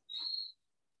వస్తున్నాడు.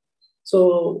 So,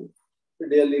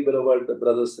 dearly beloved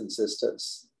brothers and sisters,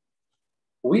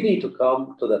 we need to come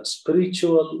to that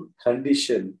spiritual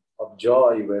condition of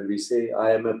joy where we say, I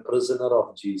am a prisoner of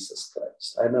Jesus Christ.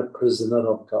 I am a prisoner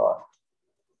of God.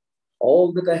 All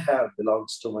that I have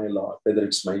belongs to my Lord, whether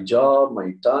it's my job, my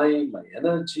time, my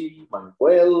energy, my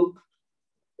wealth,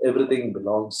 everything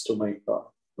belongs to my God.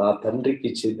 నా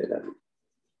తండ్రికి చెందినది.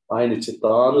 ఆయన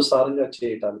చిత్తానుసారంగా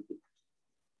చేయటానికి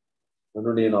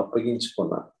నన్ను నేను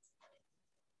అప్పగించుకున్నాను.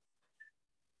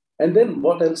 And then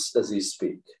what else does he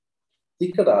speak?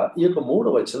 ఇక్కడ ఈ యొక్క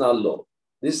 3 వచనాల్లో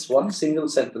this one single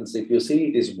sentence, if you see,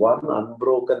 it is one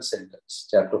unbroken sentence.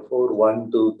 Chapter 4, 1,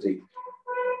 2, 3.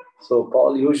 So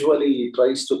Paul usually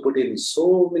tries to put in so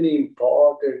many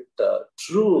important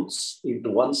truths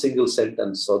into one single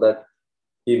sentence so that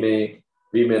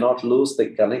we may not lose the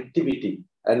connectivity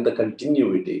and the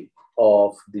continuity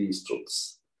of these truths.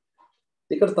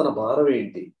 ఇక్కడ తన భారం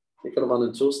ఏంటి? ఇక్కడ మనం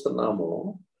చూస్తున్నాము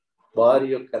వారి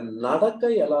యొక్క నడక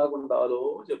ఎలాగుండాలో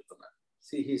చెప్తున్నాడు.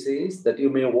 See, he says that you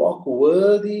may walk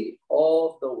worthy of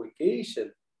the vocation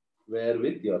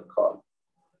wherewith you are called.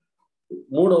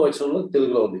 3వ వచనంలో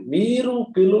తెలుగులో ఉంది, మీరు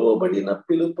పిలువబడిన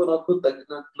పిలుపునకు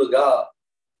తగినట్లుగా.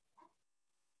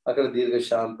 అక్కడ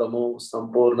దీర్ఘశాంతము,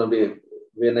 సంపూర్ణ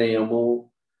వినయము,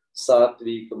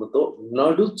 సాత్వికముతో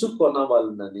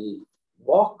నడుచుకొనవలనని.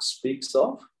 Walk speaks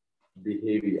of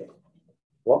behavior.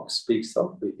 Walk speaks of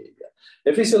behavior.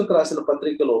 ఎఫెసీయులకు రాసిన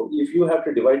పత్రికలో, if you have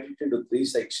to divide it into 3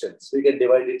 sections, we can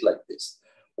divide it like this: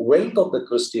 wealth of the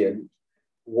Christian,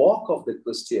 walk of the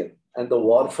Christian, and the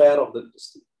warfare of the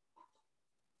Christian.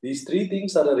 These 3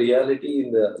 things are a reality in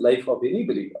the life of any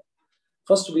believer.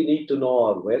 First, we need to know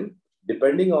our wealth.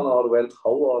 Depending on our wealth,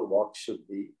 how our walk should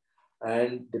be.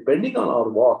 And depending on our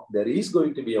walk, there is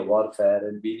going to be a warfare,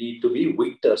 and we need to be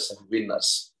victors and winners.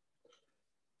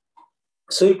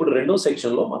 So, ఇప్పుడు 2వ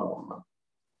సెక్షన్లో మనం ఉన్నాం.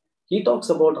 He talks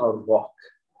about our walk,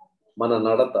 మన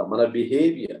నడత, మన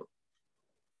behavior.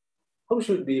 How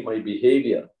should be my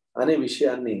behavior అనే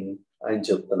విషయాన్ని ఆయన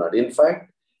చెప్తున్నాడు. ఇన్ఫాక్ట్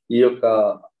ఈ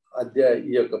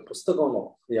యొక్క పుస్తకంలో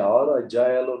ఈ 6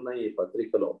 అధ్యాయాలు ఉన్న ఈ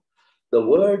పత్రికలో the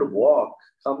word walk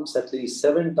comes at least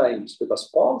 7 times, because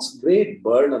Paul's great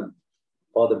burden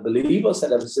for the believers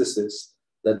at Ephesus is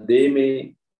that they may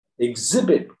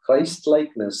exhibit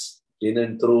Christ-likeness in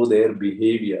and through their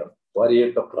behavior. వారి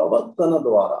యొక్క ప్రవర్తన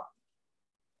ద్వారా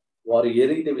వారు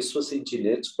ఏదైతే విశ్వసించి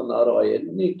నేర్చుకున్నారో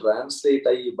అవన్నీ ట్రాన్స్లేట్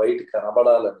అయ్యి బయట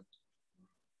కనబడాలని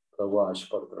ప్రభు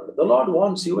ఆశపడుతున్నాడు. The Lord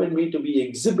wants you and me to be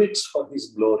exhibits for His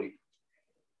glory.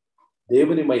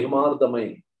 దేవుని మహిమార్థమై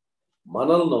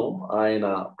మనల్ని ఆయన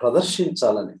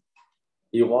ప్రదర్శించాలని.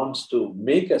 He wants to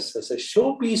make us as a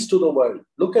showpiece to the world.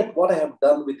 Look at what I have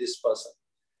done with this person.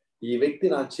 ఈ వ్యక్తి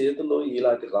నా చేతిలో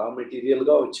ఇలాంటి raw material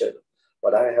గా వచ్చాడు,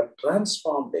 but I have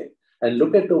transformed him, and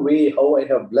look at the way how I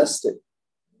have blessed him.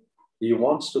 He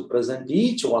wants to present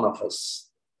each one of us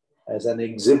as an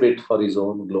exhibit for His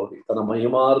own glory. తన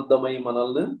మహిమార్థమై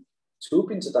మనల్ని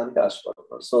చూపించడానికి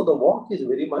ఆశపడుతున్నాడు. So the walk is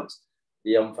very much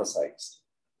emphasized.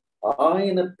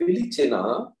 ఆయన పిలిచిన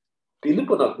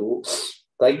పిలుపునకు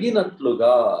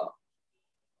తగినట్లుగా.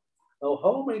 Now,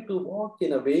 how am I to walk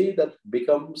in a way that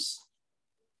becomes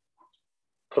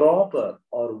proper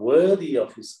or worthy of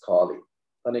His calling?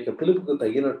 అనేక పిలుపుకు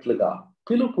తగినట్లుగా.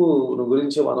 పిలుపు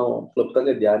గురించి మనం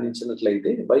క్లుప్తంగా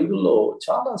ధ్యానించినట్లయితే బైబిల్లో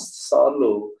చాలా సార్లు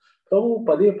ప్రభు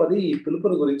పదే ఈ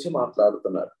పిలుపుని గురించి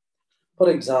మాట్లాడుతున్నాడు.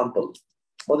 ఫర్ ఎగ్జాంపుల్,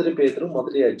 1 పేతురు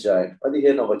 1వ అధ్యాయం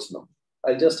 15వ వచనం.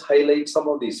 I just highlight some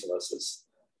of these verses.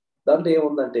 దాంట్లో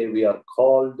ఏముందంటే, we are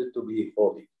called to be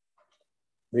holy.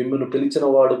 మిమ్మల్ని పిలిచిన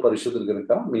వాడు పరిశుద్ధులు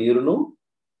కనుక మీరును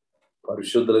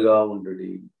పరిశుద్ధులుగా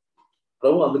ఉండుడి.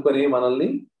 ప్రభు అందుకని మనల్ని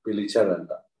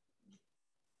పిలిచాడంట.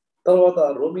 తర్వాత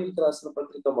రోమీయులకు రాసిన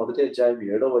పత్రిక 1వ అధ్యాయం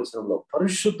 7వ వచనంలో,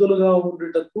 పరిశుద్ధులుగా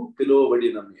ఉండుటకు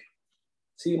పిలువబడిన మీరు.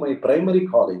 See, my primary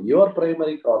calling, your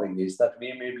primary calling is that we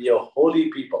may be a holy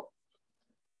people.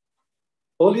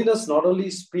 Holiness not only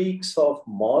speaks of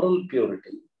moral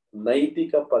purity,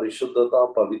 నైతిక పరిశుద్ధత,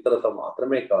 పవిత్రత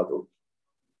మాత్రమే కాదు.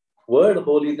 Word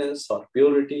holiness or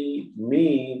purity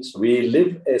means we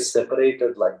live a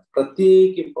separated life.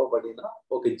 ప్రత్యేకింపబడిన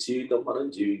ఒక జీవితం మనం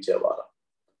జీవించేవారు.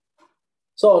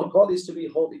 So our call is to be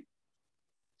holy.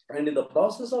 And in the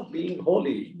process of being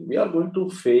holy, we are going to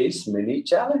face many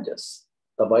challenges.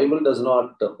 The Bible does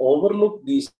not overlook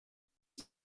these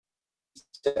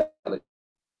challenges.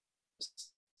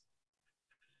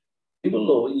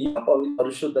 బైబిల్లో ఈ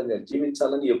పరిశుద్ధంగా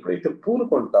జీవించాలని ఎప్పుడైతే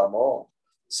పూనుకుంటామో,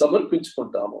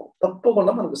 సమర్పించుకుంటామో,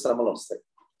 తప్పకుండా మనకు శ్రమలు వస్తాయి.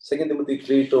 2 తిమోతి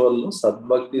 3:12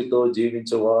 సద్భక్తితో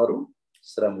జీవించేవారు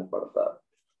శ్రమ పడతారు.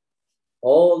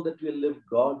 All that will live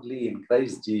godly in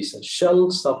Christ Jesus shall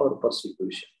suffer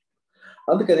persecution.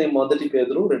 అందుకనే 1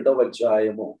 పేతురు 2వ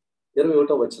అధ్యాయము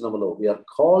 21వ వచనంలో, we are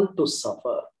called to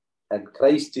suffer and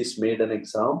Christ is made an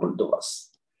example to us.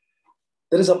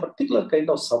 There is a particular kind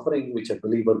of suffering which a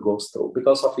believer goes through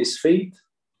because of his faith,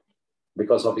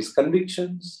 because of his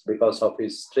convictions, because of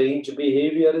his strange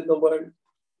behavior in the world.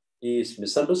 He is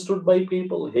misunderstood by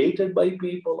people, hated by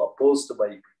people, opposed by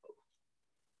people.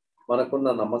 మనకున్న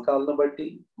నమ్మకాలను బట్టి,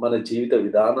 మన జీవిత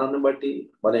విధానాన్ని బట్టి,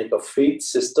 మన యొక్క faith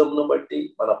సిస్టమ్ను బట్టి,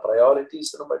 మన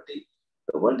ప్రయారిటీస్ను బట్టి,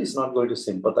 the world is not going to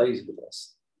sympathize with us.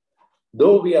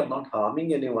 Though we are not harming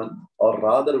anyone, or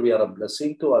rather we are a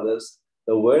blessing to others,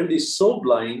 the world is so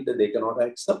blind that they cannot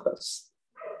accept us.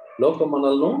 లోకం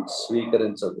మనల్ని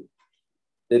స్వీకరించదు.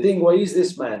 They think, why is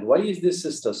this man, why is this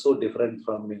sister so different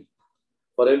from me?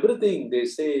 For everything they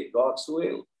say God's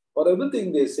will. For everything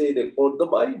they say they quote the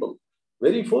Bible.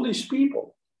 Very foolish people.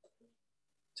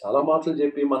 చాలా మాటలు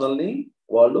చెప్పి మనల్ని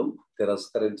వాళ్ళు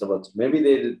తిరస్కరించవచ్చు. Maybe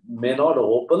they may not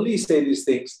openly say these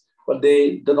things, but they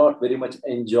do not very much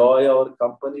enjoy our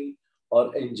company or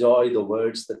enjoy the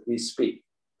words that we speak.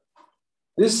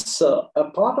 This a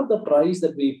part of the price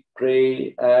that we pray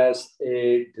as a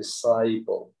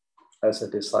disciple.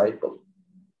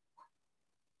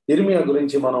 ఇర్మియా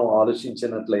గురించి మనం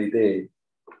ఆలోచించినట్లయితే,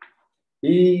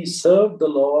 he served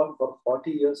the Lord for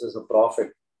 40 years as a prophet.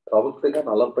 ప్రవక్తగా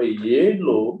 40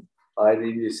 ఏళ్ళు ఆయన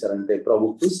ఏం చేశారంటే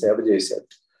ప్రభువుకు సేవ చేశారు.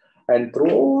 And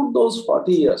throughout those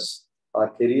 40 years, ఆ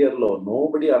కెరియర్ లో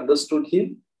nobody understood him,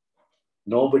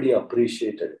 nobody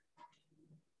appreciated him.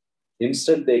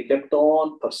 Instead, they kept on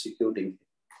persecuting him.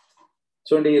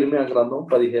 చూడండి, ఇర్మియా గ్రంథం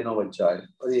 15వ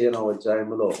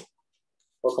అధ్యాయంలో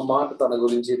ఒక మాట తన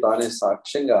గురించి తానే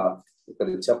సాక్ష్యంగా ఇక్కడ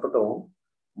చెప్పటం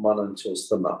మనం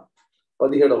చూస్తున్నాం.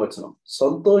 17వ వచనం,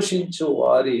 సంతోషించు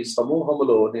వారి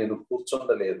సమూహములో నేను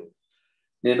కూర్చుండలేదు,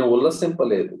 నేను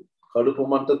ఉల్లసింపలేదు. కడుపు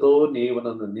మంటతో నీవు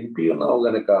నన్ను నింపి ఉన్నావు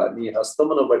గనక నీ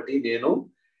హస్తమును బట్టి నేను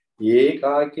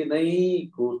ఏకాకినై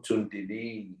కూర్చుంటిని.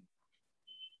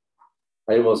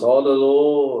 I was all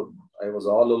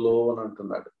alone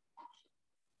అంటున్నాడు.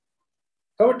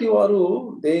 కాబట్టి వారు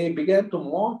they began to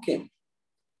mock him.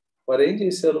 వారు ఏం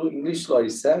చేశారు? ఇంగ్లీష్లో, I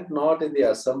sat not in the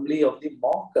assembly of the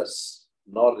mockers,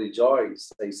 nor rejoice.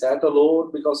 I sat alone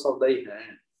because of thy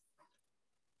hand.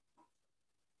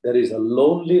 There is a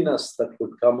loneliness that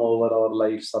could come over our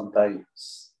life sometimes,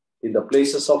 in the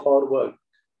places of our work,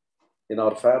 in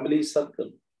our family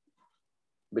circle,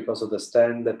 because of the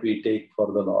stand that we take for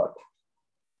the Lord.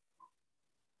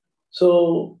 So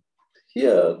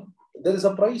here, there is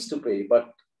a price to pay, but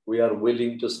we are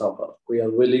willing to suffer.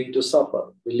 Willing to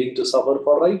suffer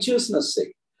for righteousness'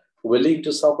 sake. Willing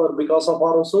to suffer because of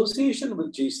our association with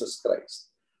Jesus Christ.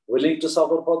 Willing to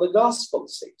suffer for the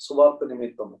gospel's sake. సువార్త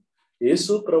నిమిత్తము,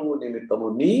 యేసు ప్రభు నిమిత్తము,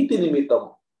 నీతి నిమిత్తము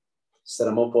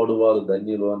శ్రమపడు వారు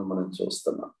ధన్యులు అని మనం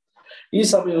చూస్తున్నాం. ఈ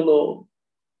సమయంలో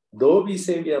though we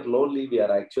say we are lonely, we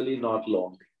are actually not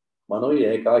lonely. మనం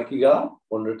ఏకాకిగా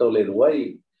ఉండటం లేదు. Why?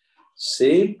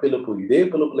 సేమ్ పిలుపు, ఇదే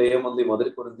పిలుపులో ఏముంది? 1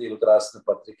 కొరింథీయులకు రాసిన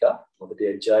పత్రిక 1వ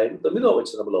అధ్యాయం 9వ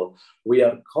వచనంలో, we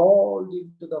are called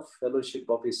into the fellowship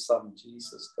of his son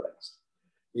Jesus Christ.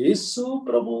 యేసు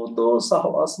ప్రభువుతో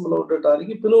సహవాసంలో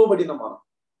ఉండటానికి పిలువబడిన మనం.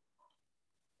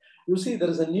 You see,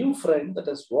 there is a new friend that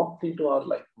has walked into our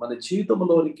life. మన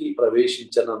జీవితంలోనికి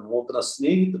ప్రవేశించిన నూతన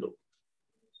స్నేహితుడు,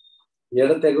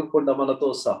 ఎడతెగకుండా మనతో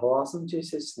సహవాసం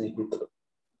చేసే స్నేహితుడు.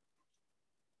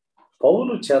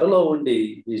 పౌలు చెరలో ఉండి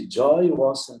his joy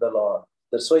was in the Lord.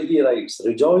 That's why he writes,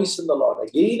 rejoice in the Lord.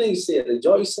 Again I say,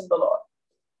 rejoice in the Lord.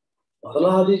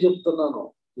 మరలాది చెప్తున్నాను,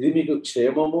 ఇది మీకు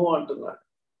క్షేమము అంటున్నాడు.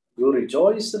 You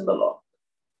rejoice in the Lord.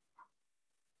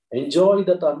 Enjoy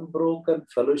that unbroken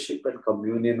fellowship and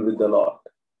communion with the Lord.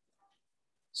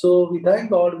 So we thank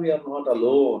God we are not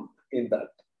alone in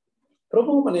that.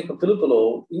 ప్రభు మన యొక్క పిలుపులో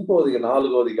ఇంకోదిగా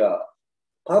 4వదిగా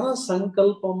తన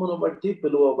సంకల్పమును బట్టి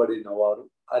పిలువబడిన వారు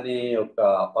అనే ఒక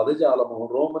పదజాలము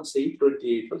రోమన్స్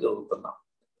 8:28 చదువుతున్నాం.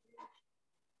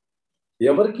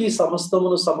 ఎవరికి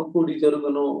సమస్తమును సమకూడి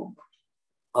జరుగును?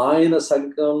 ఆయన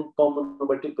సంకల్పమును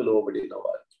బట్టి పిలువబడిన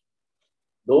వారు.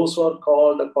 Those who are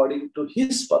called according to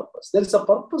his purpose. There is a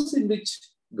purpose in which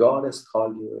God has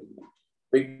called you.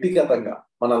 వ్యక్తిగతంగా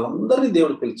మనలందరినీ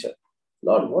దేవుడు పిలిచారు.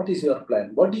 Lord, what is your plan?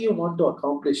 What do you want to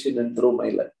accomplish in and through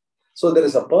my life? So there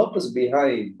is a purpose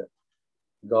behind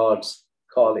God's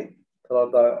calling.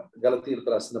 తర్వాత గలతీయులకు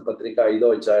రాసిన పత్రిక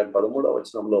 5వ అధ్యాయం 13వ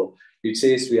వచనంలో it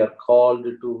says we are called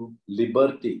to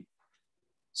liberty.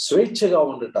 స్వేచ్ఛగా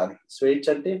ఉండటానికి. స్వేచ్ఛ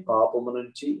అంటే పాపము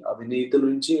నుంచి, అవినీతి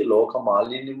నుంచి, లోక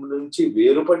మాలిన్యము నుంచి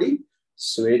వేరుపడి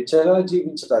స్వేచ్ఛగా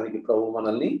జీవించడానికి ప్రభు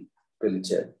మనల్ని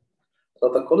పిలిచారు.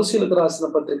 తర్వాత కొలసీయులకు రాసిన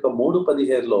పత్రిక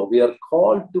 3:15లో we are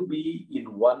called to be in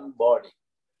one body.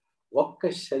 ఒక్క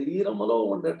శరీరములో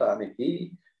ఉండటానికి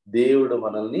దేవుడు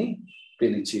మనల్ని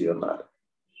పిలిచి ఉన్నాడు.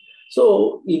 So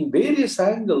in various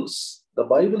angles, the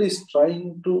Bible is trying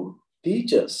to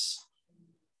teach us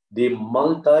the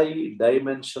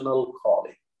multi-dimensional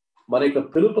calling. మన యొక్క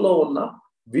పిలుపులో ఉన్న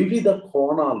వివిధ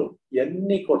కోణాలు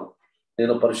ఎన్ని కూడా.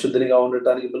 నేను పరిశుద్ధునిగా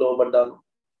ఉండటానికి పిలువబడ్డాను,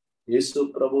 యేసు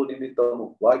ప్రభు నిమిత్తము,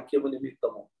 వాక్యము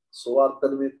నిమిత్తము, సువార్త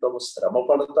నిమిత్తము శ్రమ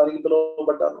పడటానికి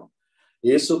పిలువబడ్డాను,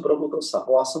 యేసు ప్రభుతో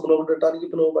సహవాసంలో ఉండటానికి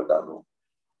పిలువబడ్డాను,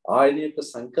 ఆయన యొక్క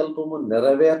సంకల్పము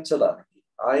నెరవేర్చడానికి,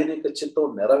 ఆయన యొక్క చిత్తం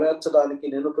నెరవేర్చడానికి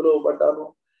నేను పిలువబడ్డాను.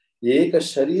 ఏక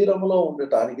శరీరంలో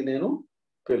ఉండటానికి నేను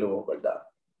పిలువబడ్డాను.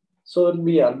 So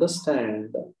we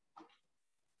understand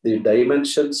the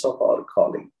dimensions of our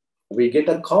calling, we get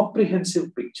a comprehensive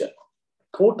picture,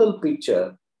 total picture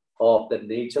of the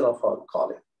nature of our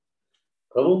calling.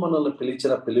 ప్రభు మనల్ని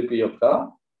పిలిచిన పిలుపు యొక్క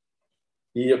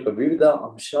ఈ యొక్క వివిధ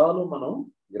అంశాలు మనం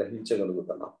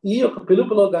గ్రహించగలుగుతున్నాం. ఈ యొక్క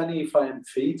పిలుపులో కానీ if I am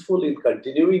faithful in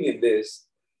continuing in this,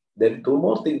 then two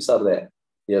more things are there.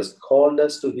 He has called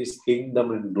us to his kingdom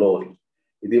and glory.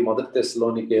 ఇది మొదటి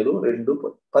తెస్సలోనికీయులు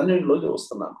 2:12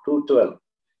 చూస్తున్నాం. 2:12.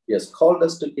 He has called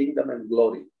us to kingdom and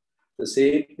glory. The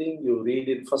same thing you read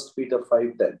in 1 Peter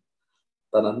 5:10.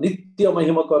 తన నిత్య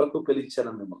మహిమ కొరకు పిలిచిన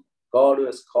మిమ్మల్ని. God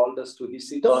has called us to his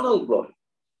eternal glory.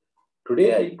 Today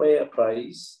I pay a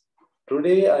price.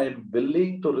 Today I am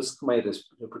willing to risk my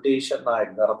reputation. నా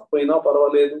ఘనత పోయినా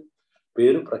పర్వాలేదు,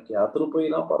 పేరు ప్రఖ్యాతులు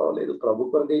పోయినా పర్వాలేదు, ప్రభు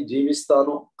కొరకై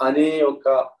జీవిస్తాను అనే ఒక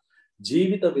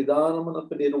జీవిత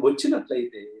విధానమునకు నేను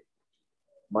వచ్చినట్లయితే,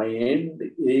 my end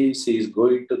is he is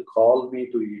going to call me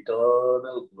to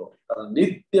eternal glory. తన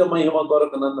నిత్య మహిమ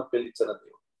కొరకు నన్ను పిలిచిన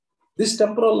దేవుడు. This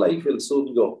temporal life will soon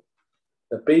go.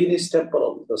 The pain is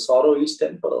temporal, the sorrow is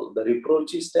temporal, the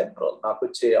reproach is temporal. నాకు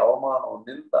వచ్చే అవమానం,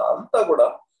 నింద అంతా కూడా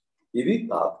ఇది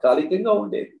తాత్కాలికంగా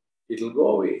ఉండేది. It will go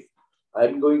away. I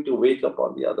am going to wake up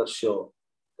on the other shore.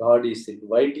 God is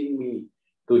inviting me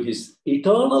to his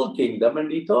eternal kingdom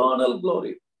and eternal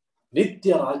glory.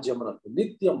 నిత్య రాజ్యమునకు,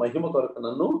 నిత్య మహిమ కొరకు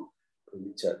నన్ను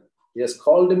పిలిచాడు. He has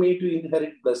called me to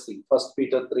inherit blessing. 1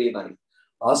 Peter 3:9.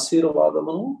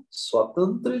 ఆశీర్వాదమును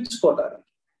స్వతంత్రించుకోవడానికి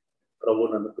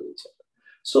ప్రభు నన్ను పిలిచాడు.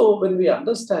 So when we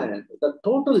understand the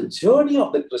total journey of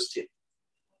the Christian,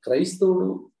 క్రైస్తవుడు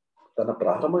తన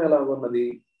ప్రారంభం ఎలా ఉన్నది,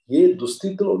 ఏ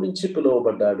దుస్థితిలో నుంచి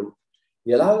పిలువబడ్డాడు,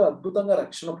 ఎలాగ అద్భుతంగా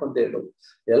రక్షణ పొందాడు,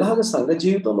 ఎలాగ సంఘ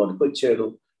జీవితంలోనికి వచ్చాడు,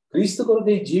 క్రీస్తు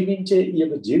కొరకై జీవించే ఈ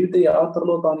యొక్క జీవిత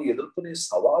యాత్రలో తాను ఎదుర్కొనే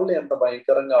సవాళ్లు ఎంత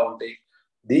భయంకరంగా ఉంటాయి,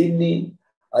 దీన్ని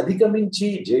అధిగమించి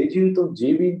జయ జీవితం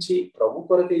జీవించి ప్రభు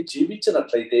కొరకై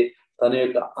జీవించినట్లయితే తన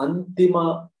యొక్క అంతిమ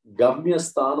గమ్య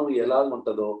స్థానం ఎలా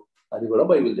ఉంటుందో అది కూడా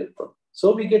బైబిల్ చెప్తుంది. So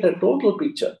we get a total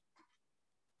picture.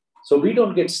 So we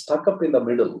don't get stuck up in the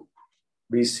middle.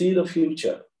 We see the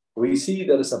future. We see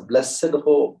there is a blessed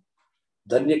hope.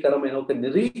 ధన్యకరమైన ఒక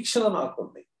నిరీక్షణ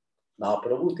నాకుంది. నా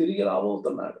ప్రభు తిరిగి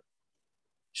రాబోతున్నాడు.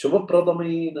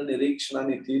 శుభప్రదమైన నిరీక్షణ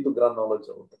అని తీతు గ్రంథంలో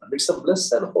చదువుతున్నాడు. It's a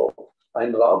blessed hope.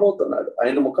 ఆయన రాబోతున్నాడు.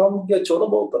 ఆయన ముఖాముఖిగా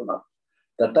చూడబోతున్నాడు.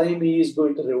 The time he is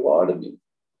going to reward మీ.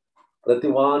 ప్రతి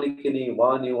వానికి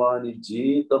వాని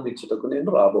జీతం ఇచ్చుటకు నేను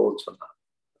రాబోతున్నాను.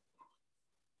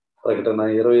 ప్రకటన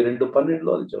 22:12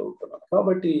 అది చదువుతున్నాను.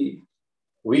 కాబట్టి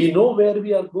we know where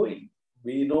we are going.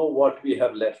 We know what we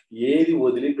have left. ఏది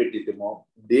వదిలిపెట్టితేమో,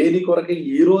 దేని కొరకై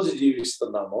ఈ రోజు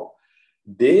జీవిస్తున్నామో,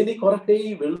 దేని కొరకై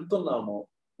వెళ్తున్నామో,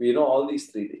 we know all these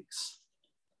three things.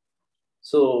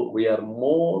 So we are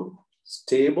more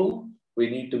stable. We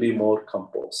need to be more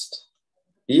composed.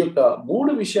 ఈ యొక్క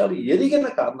మూడు విషయాలు ఎరిగిన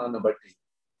కారణాన్ని బట్టి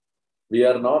we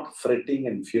are not fretting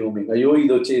and fuming. అయ్యో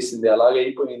ఇది వచ్చేసింది,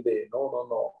 అలాగైపోయింది.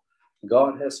 No.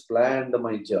 God has planned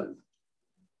my journey.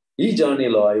 ఈ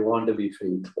జర్నీలో I want to be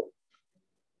faithful.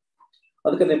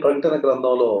 అందుకని ప్రకటన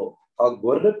గ్రంథంలో ఆ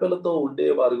గొర్రె పిల్లతో ఉండే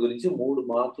వారి గురించి 3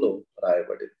 మాటలు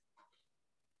రాయబడింది.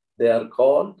 They are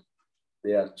called,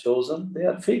 they are chosen, they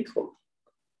are faithful.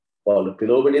 వాళ్ళు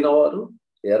పిలువబడిన వారు,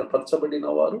 ఏర్పరచబడిన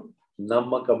వారు,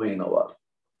 నమ్మకమైన వారు.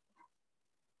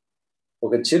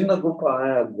 ఒక చిన్న గుంపు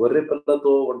గొర్రె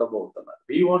పిల్లతో ఉండబోతున్నారు.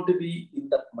 We want to be in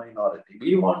that minority.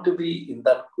 We want to be in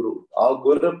that group. ఆ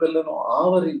గొర్రె పిల్లను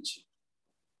ఆవరించి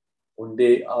ఉండే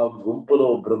ఆ గుంపులో,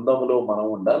 బృందంలో మనం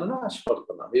ఉండాలని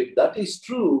ఆశపడుతున్నాం. If that is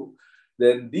true,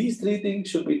 then these 3 things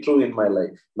should be true in my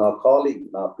life. నా కాలింగ్,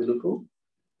 నా పిలుపు,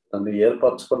 నన్ను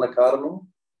ఏర్పరచుకున్న కారణం,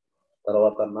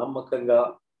 తర్వాత నమ్మకంగా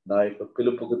నా యొక్క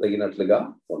పిలుపుకు తగినట్లుగా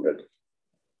ఉండటం.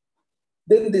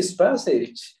 Then this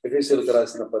passage, ఎఫెసీయులకు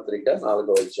రాసిన పత్రిక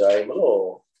 4వ అధ్యాయంలో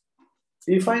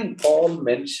we find Paul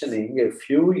mentioning a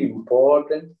few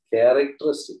important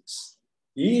characteristics.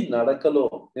 ఈ నడకలో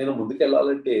నేను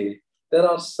ముందుకెళ్ళాలంటే there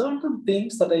are certain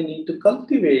things that I need to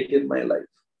cultivate in my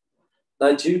life. నా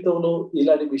జీవితంలో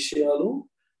ఇలాంటి విషయాలు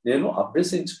నేను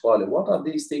అభ్యసించుకోవాలి. What are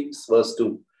these things? Verse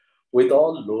 2. With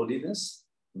all lowliness,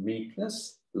 meekness,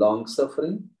 long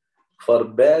suffering,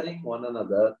 forbearing one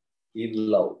another in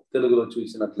love. తెలుగులో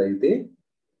చూసినట్లయితే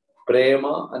ప్రేమ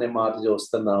అనే మాట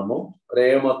చూస్తున్నాము.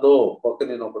 ప్రేమతో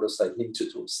ఒకరినొకడు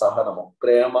సహించుచు, సహనము,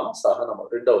 ప్రేమ, సహనము.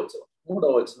 2వ వచనం.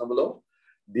 3వ వచనంలో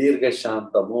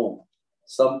దీర్ఘశాంతము,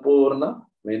 సంపూర్ణ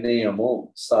వినయము,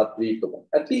 సాత్వికము.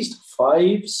 At least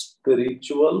 5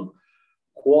 spiritual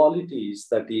qualities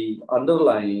that he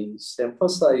underlines,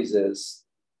 emphasizes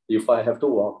if I have to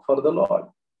walk for the lord.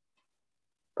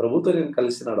 ప్రభుతో నేను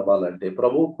కలిసి నడవాలంటే,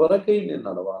 ప్రభు కొరకై నేను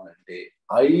నడవాలంటే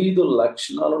 5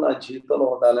 లక్షణాలు నా జీవితంలో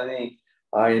ఉండాలని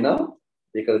ఆయన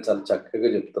ఇక్కడ చాలా చక్కగా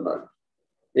చెప్తున్నాడు.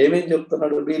 ఏమేం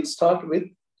చెప్తున్నాడు? వీల్ స్టార్ట్ విత్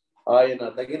ఆయన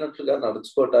తగినట్లుగా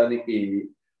నడుచుకోవటానికి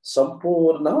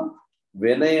సంపూర్ణ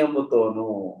వినయముతోను,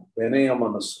 వినయ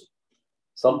మనస్సు,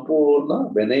 సంపూర్ణ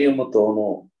వినయముతోను,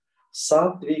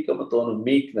 సాత్వికముతోను,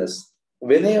 మీక్నెస్.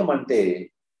 వినయం అంటే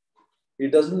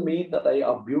it doesn't mean that I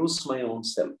abuse my own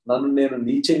self. నన్ను నేను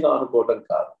నీచంగా అనుకోవటం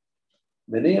కాదు.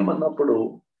 వినయం అన్నప్పుడు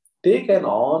take an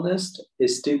honest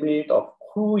estimate of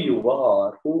who you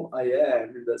are, who I am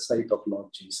in the sight of Lord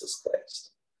Jesus Christ.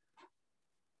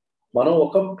 మనం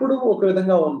ఒకప్పుడు ఒక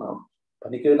విధంగా ఉన్నాం,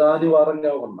 పనికిరాని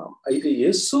వారంగా ఉన్నాం. అయితే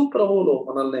యేసు ప్రభువులో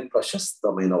మనల్ని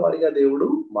ప్రశస్తమైన వారిగా దేవుడు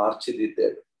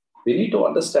మార్చిదిద్దాడు. We need to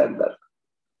understand that.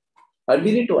 And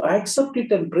we need to accept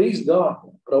it and praise God.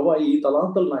 ప్రభు, ఈ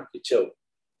తలాంతులు నాకు ఇచ్చావు,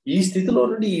 ఈ స్థితిలో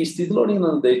నుండి ఈ స్థితిలోని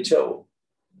నన్ను తెచ్చావు.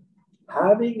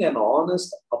 Having an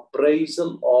honest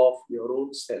appraisal of your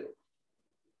own self,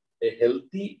 a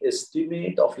healthy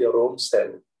estimate of your own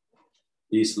self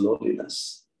is lowliness.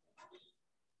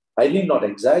 I need not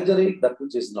exaggerate that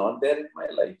which is not there in my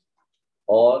life,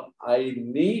 or I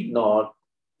need not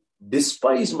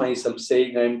despise myself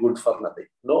saying I am good for nothing.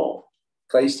 No,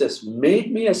 Christ has made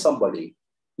me as somebody.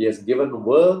 He has given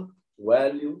worth,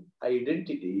 value,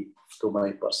 identity to my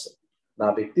person. నా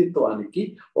వ్యక్తిత్వానికి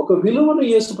ఒక విలువను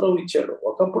యేసు ప్రభు ఇచ్చాడు.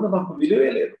 ఒకప్పుడు నాకు విలువే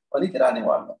లేదు, పనికిరాని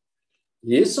వాడిని.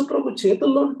 యేసు ప్రభు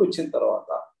చేతుల్లోనికి వచ్చిన తర్వాత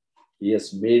He has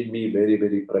made me very,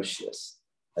 very precious.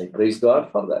 I praise God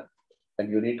for that. And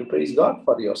you need to praise God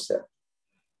for yourself.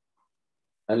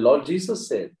 And Lord Jesus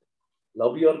said,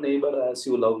 love your neighbor as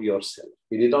you love yourself.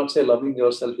 He did not say loving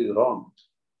yourself is wrong.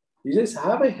 He says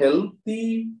have a healthy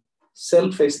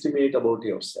self-estimate about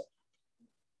yourself.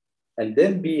 And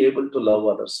then be able to love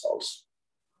others also.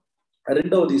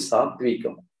 రెండవది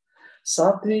సాత్వికం.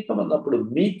 సాత్వికం అన్నప్పుడు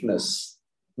meekness.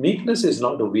 Meekness is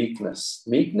not a weakness.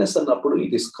 Meekness అన్నప్పుడు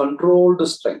it is controlled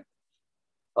strength.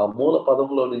 ఆ మూల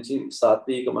పదంలో నుంచి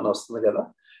సాత్వికం అని వస్తుంది కదా.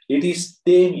 It is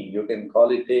taming. You can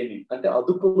call it taming. అంటే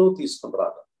అదుపులో తీసుకుని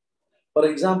రావడం. For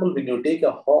example, when you take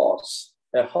a horse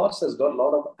has got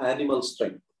lot of animal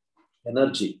strength,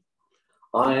 energy.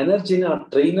 ఆ ఎనర్జీని ఆ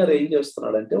ట్రైనర్ ఏం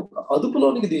చేస్తున్నాడంటే ఒక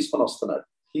అదుపులోనికి తీసుకొని వస్తున్నాడు.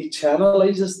 He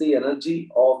channelizes the energy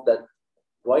of that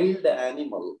wild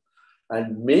animal and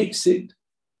makes it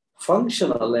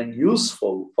functional and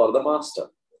useful for the master.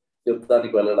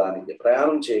 యుద్ధానికి వెళ్ళడానికి,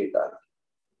 ప్రయాణం చేయడానికి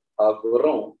ఆ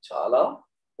గుర్రం చాలా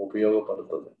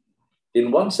ఉపయోగపడుతుంది. In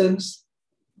one sense,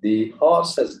 the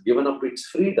horse has given up its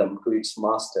freedom to its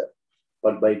master.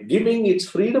 But by giving its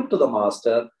freedom to the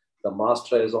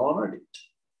master has honored it.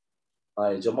 ఆ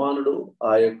యజమానుడు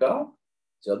ఆ యొక్క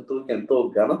జంతువుకి ఎంతో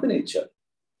ఘనతని ఇచ్చాడు.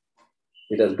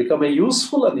 It has become a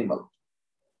useful animal.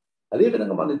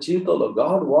 అదేవిధంగా మన జీవితంలో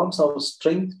God wants our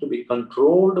strength to be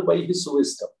controlled by His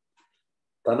wisdom.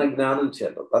 తన జ్ఞానం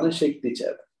చేత, తన శక్తి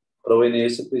చేత. ప్రభువైన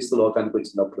యేసుక్రీస్తు లోకానికి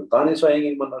వచ్చినప్పుడు తానే స్వయంగా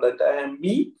ఏమన్నాడంటే I am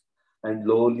meek and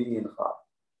lowly in heart.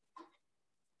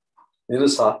 నేను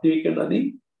సాత్వికుడని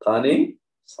తానే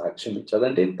సాక్ష్యం ఇచ్చాడు.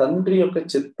 అంటే తండ్రి యొక్క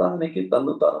చిత్తానికి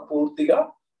తను తాను పూర్తిగా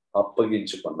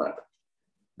అప్పగించుకున్నాడు.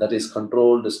 That is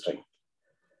controlled strength.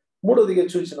 మూడోదిగా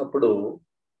చూసినప్పుడు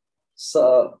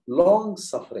లాంగ్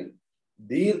సఫరింగ్,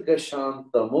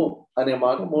 దీర్ఘశాంతము అనే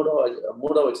మాట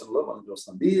మూడవ వచనంలో మనం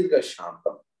చూస్తాం.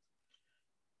 దీర్ఘశాంతం,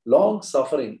 long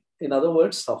suffering. In other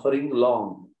words, suffering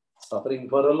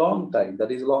for a long time.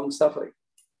 That is long suffering.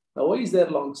 Now, why is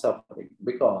there long suffering?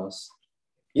 Because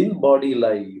in body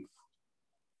life,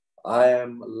 I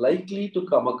am likely to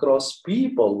come across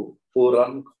people who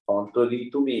run contrary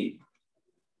to me.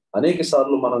 అనేక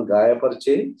సార్లు మనం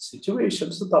గాయపరిచే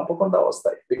situations తప్పకుండా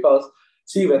వస్తాయి. Because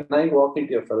see, when I walk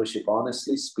into your fellowship,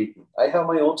 honestly speaking, I have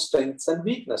my own strengths and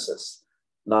weaknesses.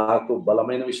 నాకు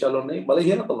బలమైన విషయాలు ఉన్నాయి,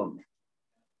 బలహీనతలు ఉన్నాయి.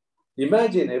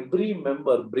 Imagine every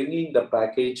member bringing the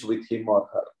package with him or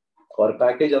her. Or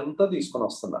package anta తీసుకొని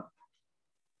వస్తున్నారు.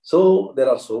 So there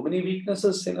are so many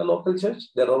weaknesses in a local church.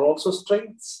 There are also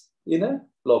strengths in a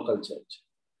local church.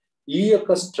 ఈ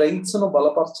యొక్క strengths ను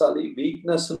బలపరచాలి,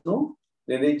 weakness ను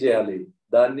నేనేం చేయాలి,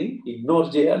 దాన్ని ignore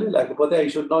చేయాలి, లేకపోతే I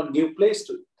should not give place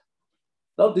to it.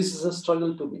 Now this is a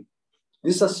struggle to me.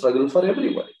 This is a struggle for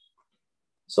everybody.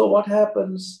 So what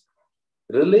happens?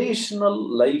 Relational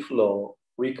life లో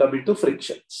we come into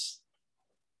frictions.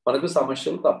 మనకు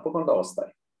సమస్యలు తప్పకుండా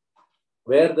వస్తాయి.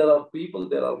 Where there are people,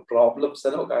 there are problems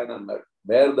అని ఒక ఆయన అన్నాడు.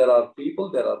 Where there are people,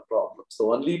 there are problems. The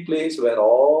only place where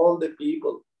all the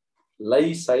people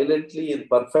lie silently in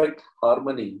perfect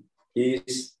harmony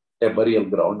is a burial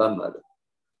ground అన్నాడు.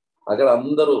 అక్కడ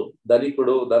అందరూ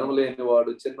ధనికుడు, ధనం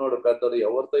లేనివాడు, చిన్నోడు, పెద్దడు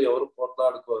ఎవరితో ఎవరు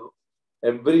పోట్లాడుకోరు.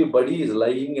 Everybody is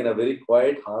lying in a very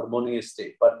quiet, harmonious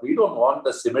state. But we don't want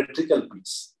the symmetrical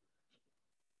peace.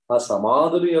 ఆ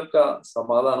సమాధుల యొక్క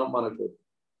సమాధానం మనకు.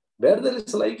 Where there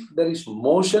is life, there is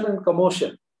motion and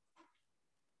commotion.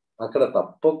 అక్కడ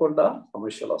తప్పకుండా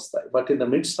సమస్యలు వస్తాయి. But in the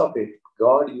midst of it,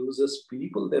 God uses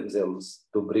people themselves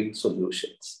to bring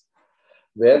solutions.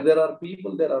 Where there are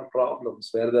people, there are problems.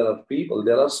 Where there are people,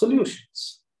 there are solutions.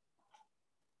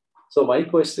 So my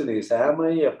question is, am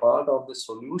I a part of the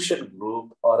solution group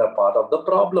or a part of the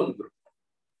problem group?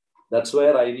 That's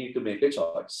where I need to make a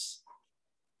choice.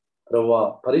 ప్రభువా,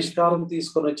 పరిష్కారం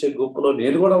తీసుకొని వచ్చే గుంపులో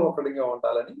నేను కూడా ఒకటిగా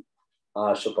ఉండాలని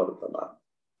ఆశపడుతున్నాను.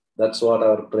 That's what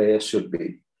our prayer should be.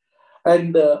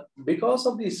 And because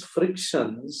of these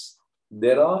frictions,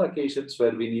 there are occasions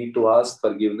where we need to ask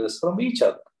forgiveness from each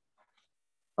other.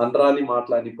 అండ్రాని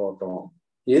మాట్లాడిపోవటం,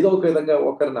 ఏదో ఒక విధంగా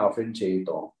ఒకరిని అఫెండ్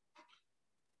చేయటం.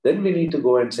 Then we need to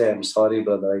go and say, I'm sorry,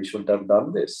 brother, I shouldn't have done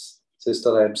this.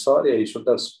 Sister, I'm sorry, I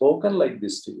shouldn't have spoken like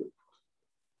this to you.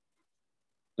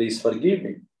 Please forgive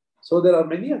me. So there are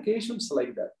many occasions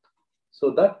like that. So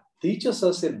that teaches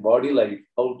us in body life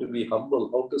how to be humble,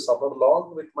 how to suffer along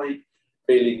with my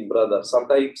failing brother.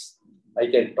 Sometimes I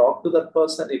can talk to that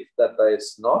person. If that is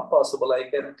not possible, I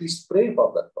can at least pray for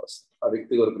that person. ఆ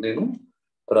వ్యక్తి కొరకు నేను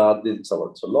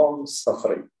ప్రార్థించవచ్చు. Long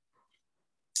suffering,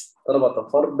 తర్వాత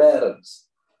ఫర్బేరెన్స్,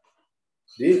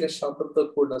 దీర్ఘశాంతంతో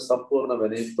కూడిన సంపూర్ణ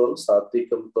వినయంతో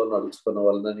సాత్వికంతో నడుచుకున్న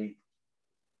వలనని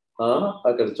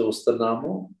అక్కడ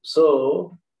చూస్తున్నాము. So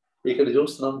ఇక్కడ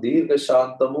చూస్తున్నాం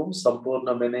దీర్ఘశాంతము, సంపూర్ణ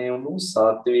వినయము,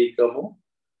 సాత్వికము.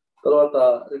 తర్వాత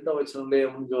 2వ వచనంలో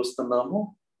ఏమని చూస్తున్నాము?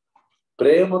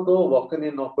 ప్రేమతో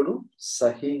ఒకరినొకడు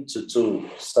సహించుచు.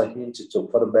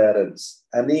 ఫర్బేరెన్స్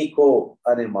అనీకో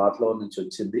అనే మాటలో నుంచి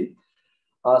వచ్చింది.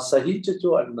 ఆ సహించుచు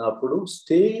అన్నప్పుడు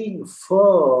staying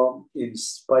firm in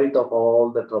spite of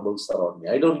all the troubles around me.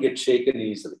 I don't get షేకెన్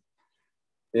easily.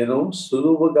 నేను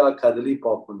సులువుగా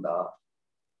కదిలిపోకుండా,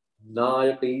 నా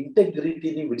యొక్క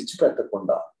ఇంటెగ్రిటీని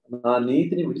విడిచిపెట్టకుండా, నా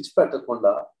నీతిని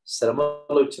విడిచిపెట్టకుండా,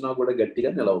 శ్రమలు వచ్చినా కూడా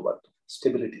గట్టిగా నిలవబడతాం.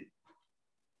 Stability.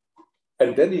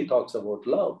 And then he talks about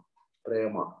love,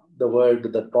 prema. The word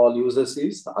that Paul uses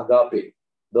is agape.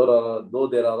 Though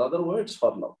there are other words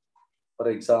for love. For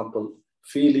example,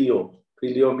 filio.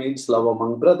 Filio means love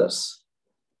among brothers.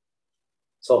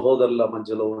 Sahodarla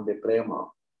manjalo unde prema.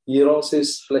 Eros is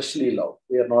fleshly love.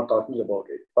 We are not talking about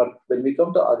it. But when we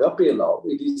come to agape love,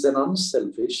 it is an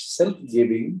unselfish,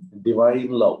 self-giving,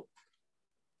 divine love.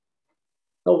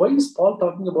 Now, why is Paul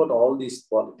talking about all these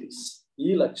qualities?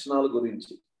 Ee lakshanalu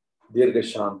gurinchi.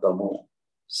 దీర్ఘశాంతము,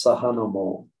 సహనము,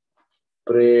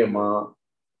 ప్రేమ,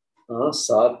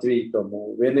 సాత్వికము,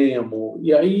 వినయము, ఈ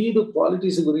 5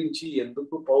 qualities గురించి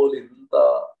ఎందుకు పౌలు ఇంత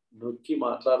నొక్కి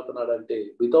మాట్లాడుతున్నాడంటే,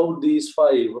 without these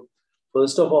 5,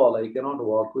 first of all I cannot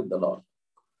walk with the lord.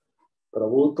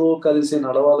 ప్రభుతో కలిసి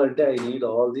నడవాలంటే I need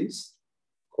all these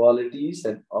qualities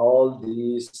and all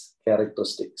these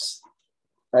characteristics.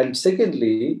 And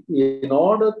secondly, in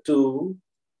order to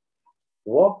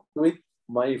walk with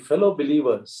my fellow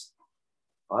believers,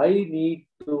 I need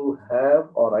to have,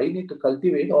 or I need to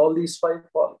cultivate all these 5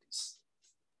 qualities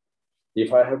if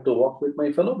I have to walk with my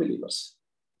fellow believers.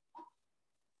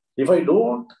 If I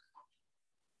don't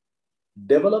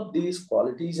develop these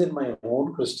qualities in my own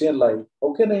Christian life,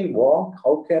 how can I walk?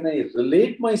 How can I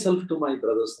relate myself to my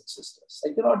brothers and sisters?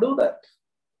 I cannot do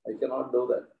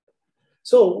that.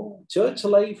 So church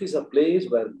life is a place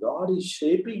where God is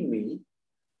shaping me,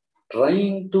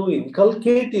 trying to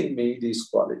inculcate in me these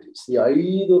qualities. ఈ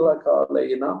 5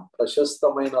 రకాలైన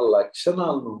ప్రశస్తమైన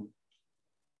లక్షణాలను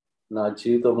నా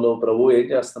జీవితంలో ప్రభు ఏం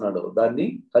చేస్తున్నాడు? దాన్ని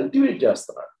cultivate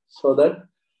చేస్తున్నాడు. So that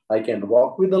I can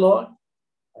walk with the Lord,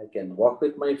 I can walk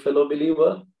with my fellow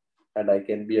believer, and I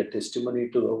can be a testimony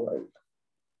to the world.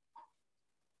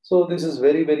 So this is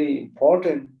very, very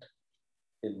important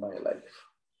in my life.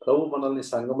 ప్రభు మనల్ని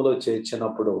సంఘములో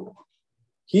చేర్చినప్పుడు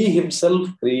He himself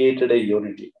created a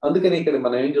unity. అందుకని ఇక్కడ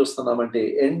మనం ఏం చూస్తున్నామంటే,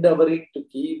 endeavoring to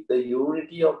keep the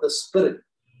unity of the spirit.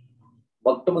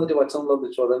 మొట్టమొదటి వచనంలో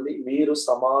చూడండి, మీరు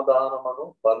సమాధానమును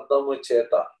బంధము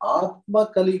చేత ఆత్మ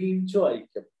కలిగించు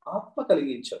ఐక్యం. ఆత్మ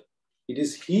కలిగించాం. It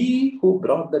is he who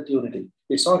brought that unity.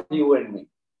 It's not you and me.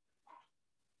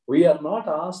 We are not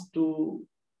asked to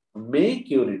make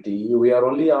unity. We are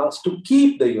only asked to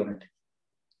keep the unity.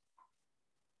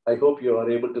 I hope you are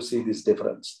able to see this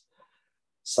difference.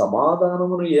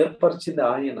 సమాధానమును ఏర్పరిచింది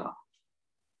ఆయన.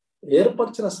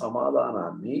 ఏర్పరిచిన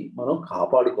సమాధానాన్ని మనం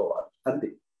కాపాడుకోవాలి. అంతే.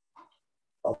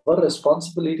 Our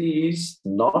responsibility is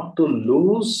not to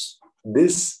lose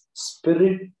this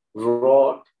spirit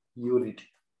wrought unity.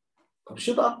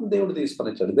 పరిశుద్ధాత్మ దేవుడు తీసుకొని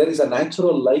వచ్చాడు. There is a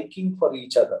natural liking for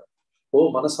each other. ఓ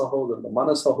మన సహోదరుడు, మన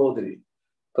సహోదరి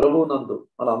ప్రభు నందు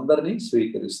మన అందరినీ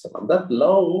స్వీకరిస్తున్నాం. That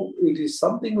love it is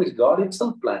something which God it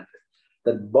self planted.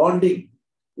 That bonding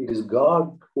it is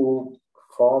God who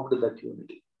formed that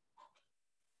unity.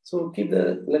 So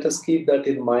let us keep that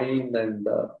in mind, and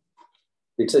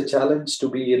it's a challenge to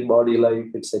be in body life.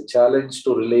 It's a challenge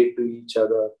to relate to each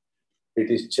other. It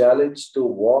is challenge to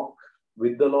walk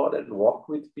with the Lord and walk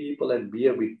with people and be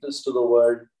a witness to the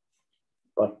world.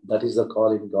 But that is the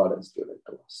calling God has given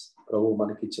to us. ప్రభు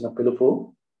మనకి ఇచ్చిన పిలుపు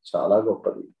చాలా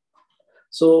గొప్పది.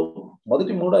 So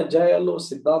మొదటి 3 అధ్యాయాల్లో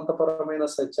సిద్ధాంతపరమైన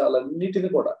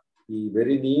సత్యాలన్నిటిని కూడా ఈ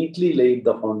very neatly laid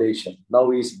the foundation. Now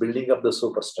he is building up the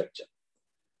superstructure.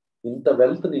 ఇంత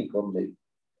వెల్త్ నీకు ఉంది,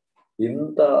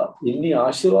 ఇన్ని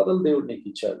ఆశీర్వాదాలు దేవుడు నీకు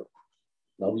ఇచ్చాడు.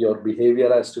 Now your behavior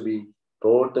has to be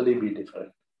totally be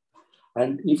different.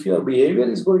 And if your behavior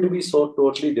is going to be so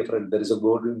totally different, there is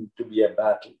going to be a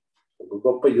battle. ఒక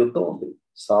గొప్ప యుద్ధం ఉంది.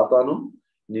 సాతాను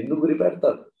నిన్ను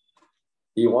గురిపెడతాడు.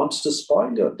 He wants to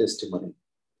spoil your testimony.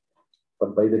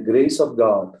 But by the grace of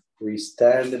God, we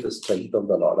stand in the strength of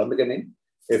the Lord. అందుకని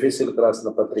ఎఫెసీయులకు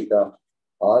రాసిన పత్రిక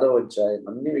 6వ అధ్యాయం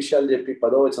అన్ని విషయాలు చెప్పి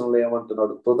 10వ వచనంలో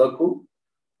ఏమంటున్నాడు? తుదకు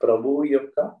ప్రభువు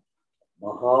యొక్క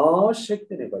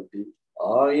మహాశక్తిని బట్టి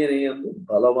ఆయన యందు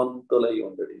బలవంతులై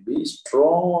ఉండడి. Be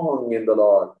strong in the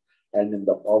lord and in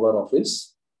the power of his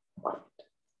mind.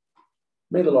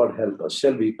 May the lord help us.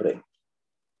 Shall we pray?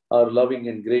 Our loving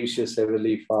and gracious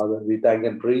heavenly Father, we thank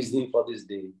and praise thee for this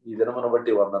day. ఈ దినమును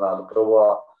బట్టి వందనాలు ప్రభువా.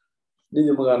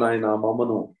 నిజముగా నాయన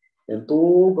మమ్మను ఎంతో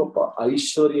గొప్ప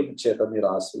ఐశ్వర్యం చేత మీరు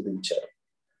ఆశీర్వదించారు.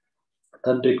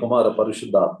 తండ్రి, కుమార,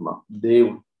 పరిశుద్ధాత్మ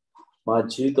దేవుడు మా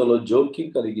జీవితంలో జోక్యం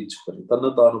కలిగించుకొని తను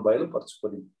తాను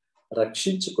బయలుపరుచుకొని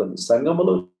రక్షించుకొని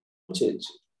సంఘములో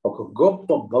చేర్చి ఒక గొప్ప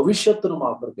భవిష్యత్తును మా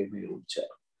కొరకై మీరు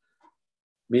ఉంచారు.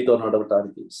 మీతో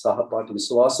నడవటానికి, సహపాఠి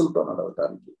విశ్వాసులతో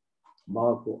నడవటానికి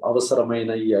మాకు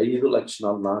అవసరమైన ఈ 5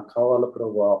 లక్షణాలు నాకు కావాలి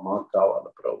ప్రభువా, మాకు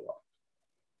కావాలి ప్రభువా.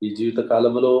 ఈ జీవిత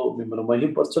కాలంలో మిమ్మల్ని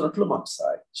మహింపరచున్నట్లు మాకు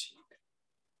సహాయం చేయండి.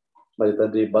 మరి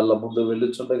తండ్రి, బల్ల ముందు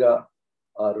వెళ్ళుచుండగా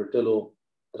ఆ రొట్టెలో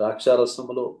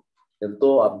ద్రాక్షారసములో ఎంతో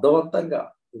అర్థవంతంగా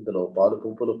ఇందులో పాలు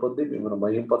పుంపులు పొంది మిమ్మల్ని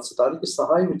మహింపరచడానికి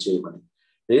సహాయం చేయమని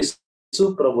యేసు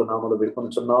ప్రభు నామములో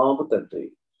వేడుకొనుచున్నాము తండ్రి.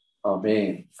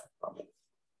 ఆమేన్. ఆమేన్.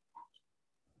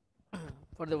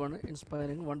 For the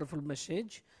inspiring, wonderful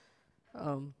message,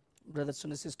 brothers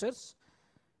and sisters,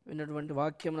 విన్నటువంటి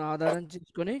వాక్యం ఆధారం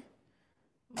చేసుకొని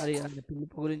మరి ఆయన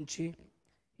పిలుపు గురించి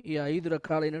ఈ 5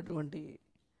 రకాలైనటువంటి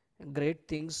గ్రేట్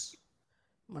థింగ్స్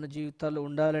మన జీవితాల్లో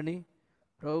ఉండాలని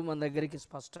ప్రభు మన దగ్గరికి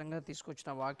స్పష్టంగా తీసుకొచ్చిన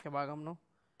వాక్య భాగంను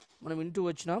మనం వింటూ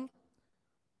వచ్చినాం.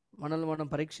 మనల్ని మనం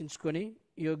పరీక్షించుకొని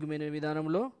యోగ్యమైన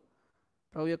విధానంలో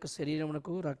ప్రభు యొక్క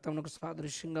శరీరమునకు, రక్తమునకు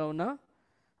సాదృశ్యంగా ఉన్న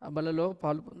ఆ బలలో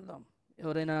పాలు పొందుదాం.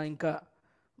 ఎవరైనా ఇంకా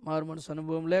మారు మనసు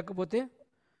అనుభవం లేకపోతే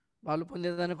పాలు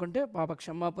పొందేదనుకుంటే పాప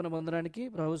క్షమాపణ పొందడానికి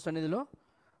ప్రభు సన్నిధిలో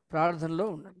ప్రార్థనలో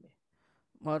ఉండండి.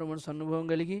 మారు మనసు అనుభవం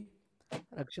కలిగి,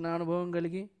 రక్షణ అనుభవం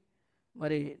కలిగి,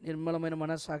 మరి నిర్మలమైన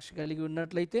మనస్సాక్షి కలిగి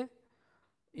ఉన్నట్లయితే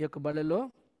ఈ యొక్క బలలో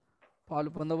పాలు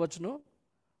పొందవచ్చును.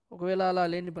 ఒకవేళ అలా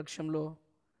లేని పక్షంలో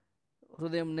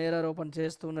హృదయం నేరారోపణ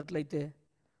చేస్తూ ఉన్నట్లయితే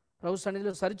ప్రభు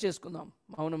సన్నిధిలో సరి చేసుకుందాం.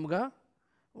 మౌనంగా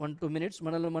 1-2 minutes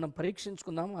మనల్ని మనం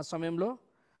పరీక్షించుకుందాం. ఆ సమయంలో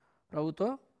ప్రభుతో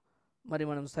మరి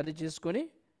మనం సరి చేసుకొని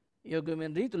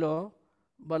యోగ్యమైన రీతిలో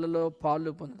బలలో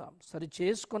పాలు పొందుదాం. సరి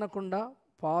చేసుకొనకుండా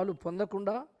పాలు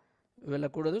పొందకుండా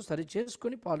వెళ్ళకూడదు. సరి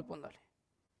చేసుకొని పాలు పొందాలి.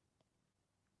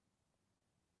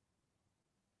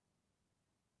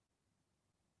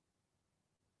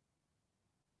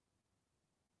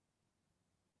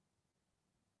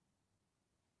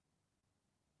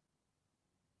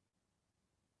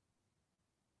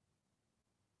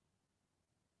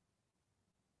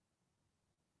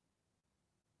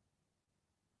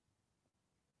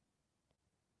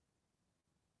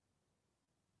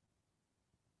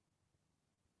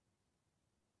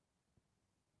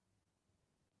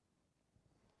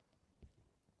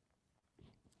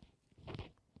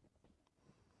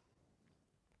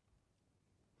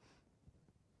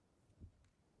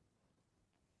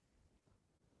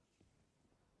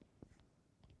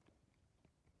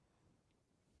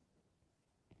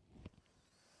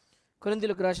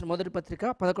 కొరింథీయులకు రాసిన మొదటి పత్రిక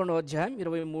 11వ అధ్యాయం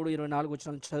 23-24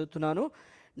 వచనాలు చదువుతున్నాను.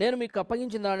 నేను మీకు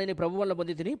అప్పగించిన దానిని ప్రభు వల్ల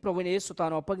పొందితిని. ప్రభువైన యేసు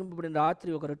తాను అప్పగింపబడిన రాత్రి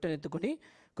ఒక రొట్టెను ఎత్తుకొని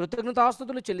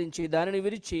కృతజ్ఞతాస్తుతులు చెల్లించి దానిని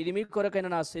విరిచి, ఇది మీ కొరకైన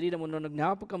నా శరీరము, నన్ను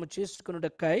జ్ఞాపకము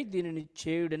చేసుకొనుటకై దీనిని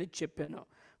చేయుడని చెప్పాను.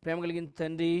 ప్రేమ కలిగిన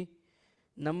తండ్రి,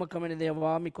 నమ్మకమైన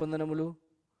దేవా, మీ వందనములు.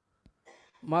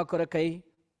 మా కొరకై,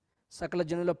 సకల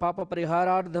జనుల పాప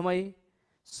పరిహారార్థమై,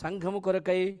 సంఘము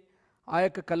కొరకై ఆ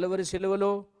యొక్క కల్వరి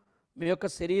శిలువలో మీ యొక్క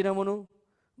శరీరమును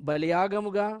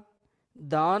బలియాగముగా,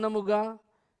 దానముగా,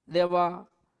 దేవా,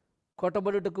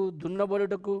 కొట్టబడుటకు,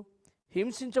 దున్నబడుటకు,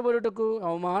 హింసించబడుటకు,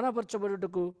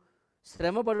 అవమానపరచబడుటకు,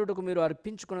 శ్రమపడుటకు మీరు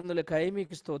అర్పించుకున్నందులకై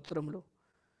మీకు స్తోత్రములు.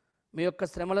 మీ యొక్క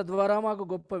శ్రమల ద్వారా మాకు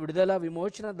గొప్ప విడుదల,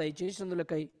 విమోచన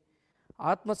దయచేసినందులకై,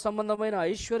 ఆత్మ సంబంధమైన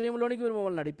ఐశ్వర్యంలోనికి మీరు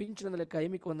మమ్మల్ని నడిపించినందులకై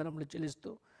మీకు వందనములు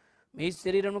చెల్లిస్తూ, మీ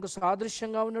శరీరముకు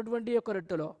సాదృశ్యంగా ఉన్నటువంటి యొక్క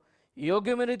రొట్టెలో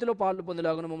యోగ్యమైన రీతిలో పాలు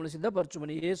పొందేలాగా మమ్మల్ని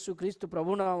సిద్ధపరచుమని యేసు క్రీస్తు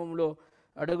ప్రభునామములో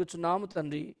అడుగుచున్నాము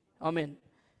తండ్రి, ఆమేన్.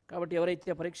 కాబట్టి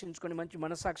ఎవరైతే పరీక్షించుకొని మంచి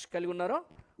మనసాక్షి కలిగి ఉన్నారో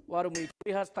వారు మీ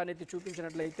కుడిహస్తాన్ని ఎత్తి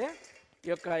చూపించినట్లయితే ఈ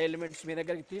యొక్క ఎలిమెంట్స్ మీ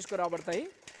దగ్గరికి తీసుకురాబడతాయి.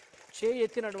 చేయి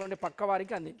ఎత్తినటువంటి పక్క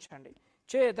వారికి అందించండి.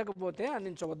 చేయి ఎత్తకపోతే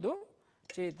అందించవద్దు,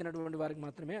 చేయి ఎత్తినటువంటి వారికి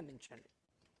మాత్రమే అందించండి.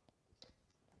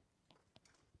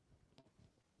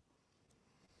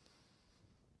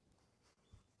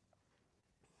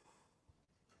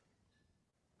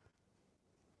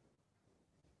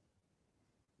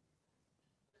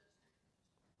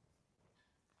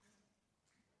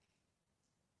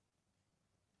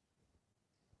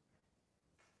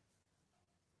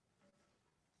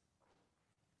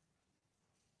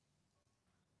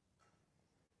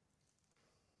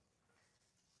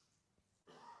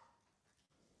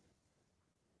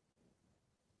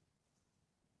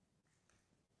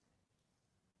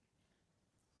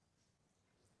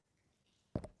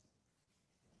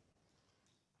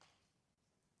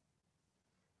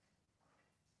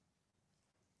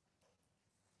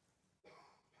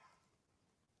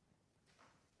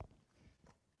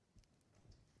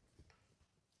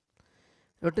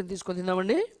 రొట్టెని తీసుకొని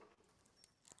తిందామండి.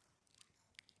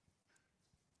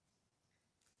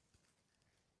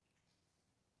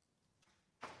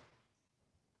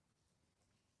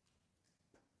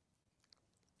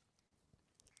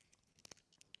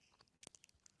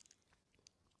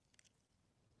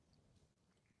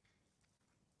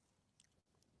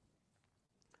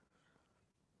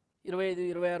 ఇరవై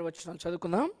 26 వచనాలు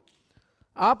చదువుకుందాం.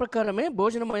 ఆ ప్రకారమే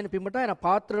భోజనమైన పిమ్మట ఆయన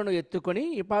పాత్రను ఎత్తుకొని,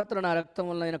 ఈ పాత్ర నా రక్తం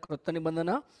వల్ల అయిన క్రొత్త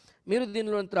నిబంధన, మీరు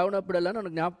దీనిలో త్రావునప్పుడల్లా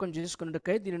నన్ను జ్ఞాపకం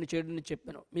చేసుకున్నట్టుకై దీనిని చేయడని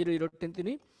చెప్పాను. మీరు ఈ రొట్టెని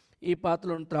తిని ఈ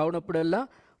పాత్రలను త్రావునప్పుడల్లా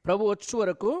ప్రభు వచ్చు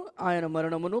వరకు ఆయన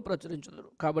మరణమును ప్రచురించుదురు.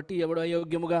 కాబట్టి ఎవడు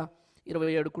అయోగ్యముగా,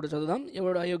 27 కూడా చదువుదాం.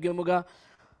 ఎవడు అయోగ్యముగా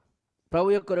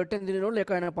ప్రభు యొక్క రొట్టెని తినో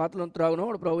లేక ఆయన పాత్రలను త్రాగునో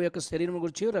వాడు ప్రభు యొక్క శరీరము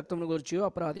గురించి రక్తమును గురించి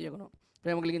అపరాధి యగును.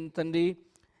 ప్రేమ కలిగిన తండ్రి,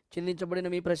 చిందించబడిన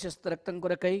మీ ప్రశస్త రక్తం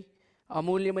కొరకై,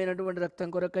 అమూల్యమైనటువంటి రక్తం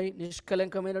కొరకై,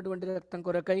 నిష్కలంకమైనటువంటి రక్తం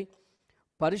కొరకై,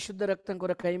 పరిశుద్ధ రక్తం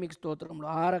కొరకై మీకు స్తోత్రములు.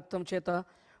 ఆ రక్తం చేత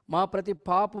మా ప్రతి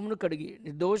పాపమును కడిగి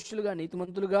నిర్దోషులుగా,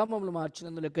 నీతిమంతులుగా మమ్మల్ని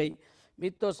మార్చినందులకై,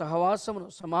 మీతో సహవాసమును,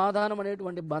 సమాధానం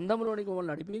అనేటువంటి బంధములోనికి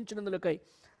మమ్మల్ని నడిపించినందులకై,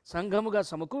 సంఘముగా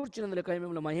సమకూర్చినందులకై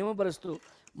మిమ్మల్ని మహిమపరుస్తూ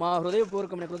మా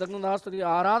హృదయపూర్వకమైన కృతజ్ఞతాస్తుతి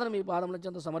ఆరాధన మీ పాదముల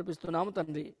చెంత సమర్పిస్తున్నాము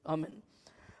తండ్రి, ఆమేన్.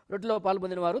 రొట్టెలో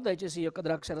పాల్పొందిన వారు దయచేసి ఈ యొక్క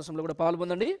ద్రాక్ష రసంలో కూడా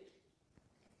పాల్పొందండి.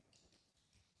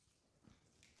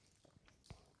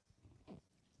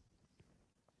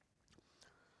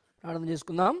 ప్రార్థన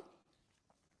చేసుకుందాం.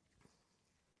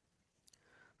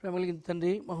 ప్రేమ కలిగిన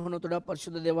తండ్రి, మహోన్నతుడా,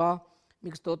 పరిశుద్ధ దేవా,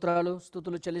 మీకు స్తోత్రాలు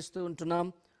స్తుతులు చెల్లిస్తూ ఉంటున్నాం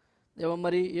దేవ.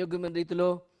 మరి యోగ్యమైన రీతిలో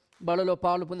బలలో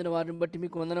పాలు పొందిన వారిని బట్టి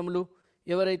మీకు వందనములు.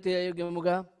 ఎవరైతే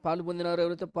అయోగ్యముగా పాలు పొందినారో,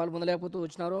 ఎవరైతే పాలు పొందలేకపోతూ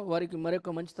వచ్చినారో వారికి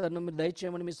మరొక మంచి తరుణం మీరు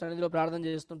దయచేయమని మీ సన్నిధిలో ప్రార్థన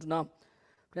చేస్తుంటున్నాం.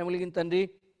 ప్రేమ కలిగిన తండ్రి,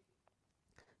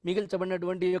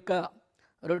 మిగిల్చబడినటువంటి యొక్క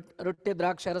రొట్టె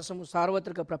ద్రాక్ష రసము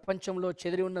సార్వత్రిక ప్రపంచంలో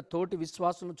చెదిరి ఉన్న తోటి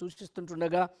విశ్వాసులను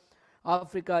సూచిస్తుంటుండగా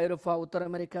ఆఫ్రికా, ఐరోపా, ఉత్తర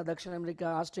అమెరికా, దక్షిణ అమెరికా,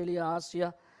 ఆస్ట్రేలియా, ఆసియా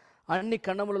అన్ని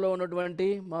ఖండములలో ఉన్నటువంటి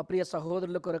మా ప్రియ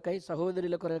సహోదరుల కొరకై,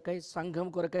 సహోదరుల కొరకై, సంఘం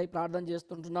కొరకై ప్రార్థన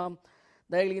చేస్తుంటున్నాం.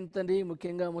 దయగలిగిన తండ్రి,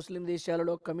 ముఖ్యంగా ముస్లిం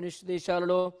దేశాలలో, కమ్యూనిస్ట్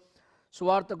దేశాలలో,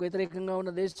 సువార్తకు వ్యతిరేకంగా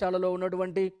ఉన్న దేశాలలో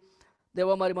ఉన్నటువంటి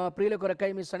దేవ మరి మా ప్రియుల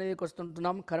కొరకై మీ సన్నిధికి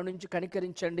వస్తుంటున్నాం. కరుణించి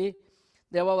కనికరించండి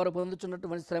దేవా. వారు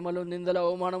పొందుతున్నటువంటి శ్రమలు, నిందల,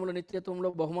 అవమానములు నిత్యత్వంలో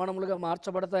బహుమానములుగా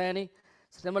మార్చబడతాయని,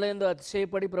 శ్రమలందు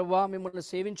అతిశయపడి ప్రభువా మిమ్మల్ని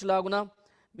సేవించులాగున,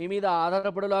 మీ మీద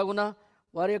ఆధారపడలాగున,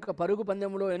 వారి యొక్క పరుగు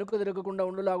పందెంలో వెనుక తిరగకుండా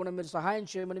ఉండులాగున మీరు సహాయం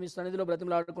చేయమని మీ సన్నిధిలో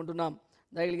బ్రతిమలాడుకుంటున్నాం.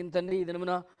 దయగలిగిన తండ్రి, ఈ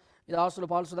దినమున ఈ దాసులు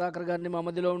పాల్ సుధాకర్ గారిని మా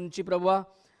మధ్యలో ఉంచి ప్రభువా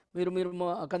మీరు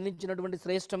మాకు అందించినటువంటి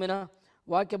శ్రేష్టమైన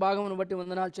వాక్య భాగమును బట్టి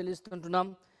వందనాలు చెల్లిస్తుంటున్నాం.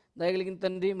 దయగలిగిన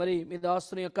తండ్రి, మరి మీ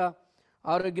దాసుని యొక్క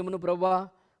ఆరోగ్యమును ప్రభువా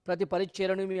ప్రతి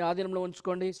పరిచర్యను మీ ఆధీనంలో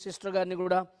ఉంచుకోండి. సిస్టర్ గారిని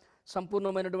కూడా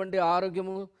సంపూర్ణమైనటువంటి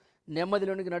ఆరోగ్యము,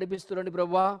 నెమ్మదిలోనికి నడిపిస్తురండి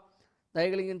ప్రభువా.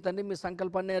 దయగలిగిన తండ్రి, మీ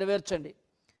సంకల్పాన్ని నెరవేర్చండి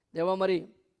దేవా. మరి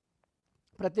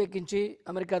ప్రత్యేకించి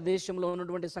అమెరికా దేశంలో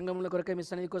ఉన్నటువంటి సంఘముల కొరకై మీ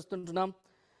సన్నిధికి వస్తుంటున్నాం.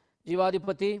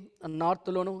 జీవాధిపతి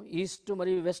నార్త్లోను, ఈస్ట్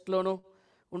మరియు వెస్ట్లోను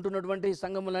ఉంటున్నటువంటి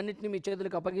సంఘములన్నింటినీ మీ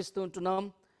చేతులకు అప్పగిస్తూ ఉంటున్నాం.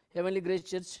 హెవెన్లీ గ్రేస్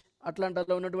చర్చ్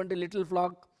అట్లాంటాలో ఉన్నటువంటి లిటిల్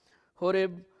ఫ్లాక్,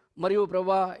 హోరేబ్ మరియు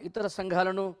ప్రభా ఇతర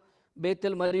సంఘాలను,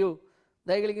 బేతెల్ మరియు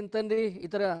దయగలిగిన తండ్రి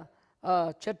ఇతర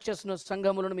చర్చెస్ను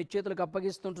సంఘములను మీ చేతులకు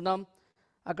అప్పగిస్తుంటున్నాం.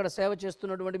 అక్కడ సేవ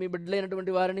చేస్తున్నటువంటి మీ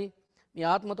బిడ్డలైనటువంటి వారిని మీ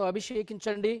ఆత్మతో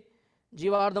అభిషేకించండి,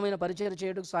 జీవార్థమైన పరిచయం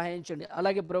చేయడానికి సహాయించండి.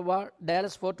 అలాగే ప్రభువా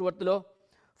డాలస్ ఫోర్ట్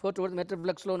వర్త్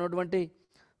మెట్రోప్లెక్స్లో ఉన్నటువంటి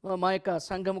మా యొక్క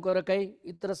సంఘం కొరకై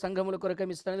ఇతర సంఘముల కొరకై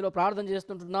మీ సన్నిధిలో ప్రార్థన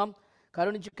చేస్తుంటున్నాం.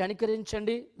 కరుణించి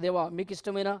కనికరించండి దేవా. మీకు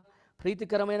ఇష్టమైన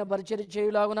ప్రీతికరమైన పరిచయం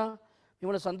చేయులాగున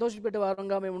మిమ్మల్ని సంతోషపెట్టే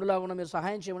వారంగా మేము ఉండలాగున మీరు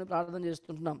సహాయం చేయమని ప్రార్థన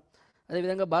చేస్తుంటున్నాం.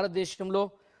 అదేవిధంగా భారతదేశంలో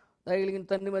దయగలిగిన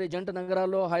తండ్రి మరి జంట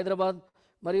నగరాల్లో హైదరాబాద్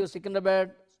మరియు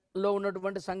సికింద్రాబాద్లో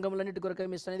ఉన్నటువంటి సంఘములన్నిటి కొరకై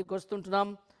మీ సన్నిధికి వస్తుంటున్నాం.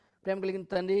 ప్రేమ కలిగిన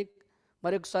తండ్రి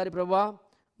మరొకసారి ప్రభువా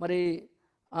మరి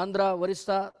ఆంధ్ర,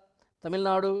 ఒరిస్సా,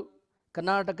 తమిళనాడు,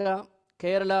 కర్ణాటక,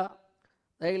 కేరళ,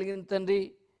 దయగలిగిన తండ్రి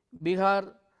బీహార్,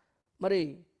 మరి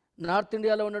నార్త్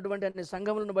ఇండియాలో ఉన్నటువంటి అన్ని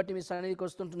సంఘములను బట్టి మీ సన్నిధికి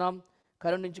వస్తుంటున్నాం.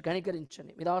 కరుణించి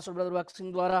కనికరించండి. మీ దాసుడు బ్రదర్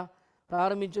వర్క్సింగ్ ద్వారా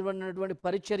ప్రారంభించబడినటువంటి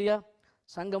పరిచర్య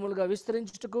సంఘములుగా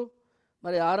విస్తరించుటకు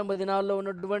మరి ఆరంభ దినాల్లో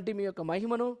ఉన్నటువంటి మీ యొక్క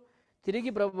మహిమను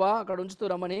తిరిగి ప్రభువా అక్కడ ఉంచుతూ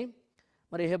రమ్మని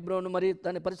మరి హెబ్రోను మరి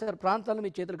దాని పరిసర ప్రాంతాలను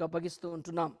మీ చేతులకు అప్పగిస్తూ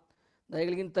ఉంటున్నాం.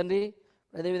 దయగలిగిన తండ్రి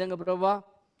అదేవిధంగా ప్రభువా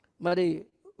మరి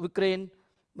ఉక్రెయిన్,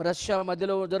 రష్యా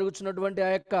మధ్యలో జరుగుతున్నటువంటి ఆ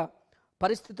యొక్క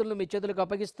పరిస్థితులను మీ చేతులకు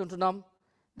అప్పగిస్తుంటున్నాం.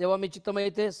 దేవా మీ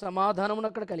చిత్తమైతే సమాధానమును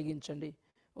అక్కడ కలిగించండి.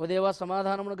 ఓ దేవా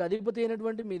సమాధానమునకు అధిపతి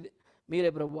అయినటువంటి మీరే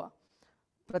ప్రభువా.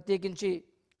 ప్రత్యేకించి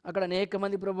అక్కడ అనేక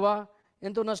మంది ప్రభువా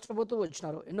ఎంతో నష్టపోతూ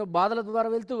వచ్చినారు, ఎన్నో బాధల ద్వారా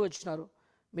వెళ్తూ వచ్చినారు.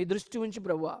 మీ దృష్టి ఉంచి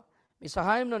ప్రభువా మీ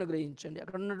సహాయం అనుగ్రహించండి.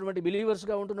 అక్కడ ఉన్నటువంటి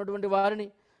బిలీవర్స్గా ఉంటున్నటువంటి వారిని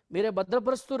మీరే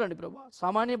భద్రపరుస్తూ రండి ప్రభువా.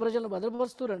 సామాన్య ప్రజలను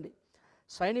భద్రపరుస్తూ రండి.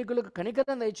 సైనికులకు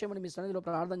కనికరం దయచేయమని మీ సన్నిధిలో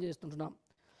ప్రార్థన చేస్తుంటున్నాం.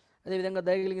 అదేవిధంగా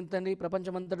దయగలిగిన తండ్రి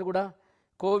ప్రపంచమంతటా కూడా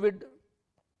కోవిడ్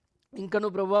ఇంకను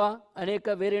ప్రభువా అనేక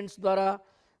వేరియంట్స్ ద్వారా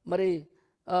మరి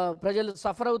ప్రజలు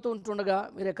సఫర్ అవుతూ ఉంటుండగా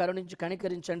మీరే కరుణించి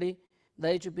కనికరించండి,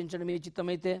 దయ చూపించండి. మీ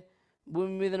చిత్తమైతే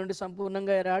భూమి మీద నుండి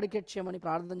సంపూర్ణంగా ఎరాడికేట్ చేయమని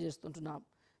ప్రార్థన చేస్తుంటున్నాం.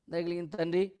 దయగలిగిన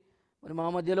తండ్రి మరి మా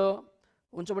మధ్యలో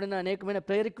ఉంచబడిన అనేకమైన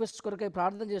ప్రేయర్ రిక్వెస్ట్ కొరకై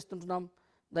ప్రార్థన చేస్తుంటున్నాం.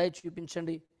 దయ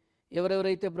చూపించండి.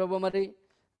 ఎవరెవరైతే ప్రభు మరి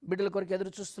బిడ్డల కొరకు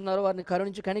ఎదురు చూస్తున్నారో వారిని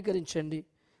కరుణించి కనికరించండి.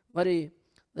 మరి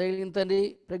దయగలిగిన తండ్రి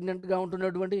ప్రెగ్నెంట్గా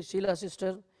ఉంటున్నటువంటి శీలా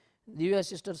సిస్టర్, దివ్య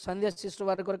సిస్టర్, సంధ్య సిస్టర్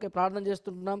వారి కొరకే ప్రార్థన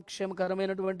చేస్తుంటున్నాం.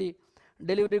 క్షేమకరమైనటువంటి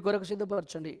డెలివరీ కొరకు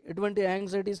సిద్ధపరచండి. ఎటువంటి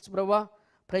యాంగ్జైటీస్ ప్రభా,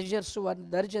 ప్రెషర్స్ వారిని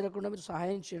దరిచేరకుండా మీరు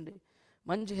సహాయం చేయండి.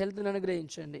 మంచి హెల్త్ని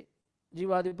అనుగ్రహించండి.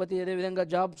 జీవాధిపతి అదేవిధంగా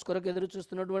జాబ్స్ కొరకు ఎదురు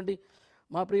చూస్తున్నటువంటి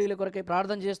మా ప్రియుల కొరకే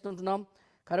ప్రార్థన చేస్తుంటున్నాం.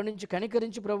 కరుణించి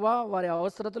కనికరించి ప్రభా వారి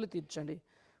అవసరతలు తీర్చండి.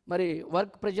 మరి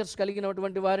వర్క్ ప్రెషర్స్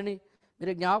కలిగినటువంటి వారిని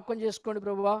మీరు జ్ఞాపకం చేసుకోండి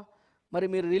ప్రభువా. మరి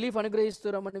మీరు రిలీఫ్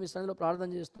అనుగ్రహిస్తున్నామని మీ సన్నిధిలో ప్రార్థన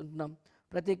చేస్తుంటున్నాం.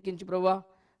 ప్రత్యేకించి ప్రభా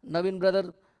నవీన్ బ్రదర్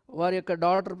వారి యొక్క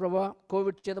డాటర్ ప్రభా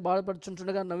కోవిడ్ చేత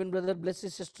బాధపడుచుంటుండగా నవీన్ బ్రదర్ బ్లెస్సీ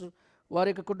సిస్టర్ వారి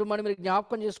యొక్క కుటుంబాన్ని మీరు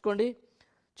జ్ఞాపకం చేసుకోండి.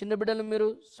 చిన్న బిడ్డలను మీరు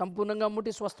సంపూర్ణంగా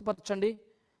ముట్టి స్వస్థపరచండి,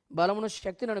 బలమును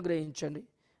శక్తిని అనుగ్రహించండి.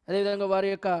 అదేవిధంగా వారి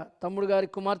యొక్క తమ్ముడు గారి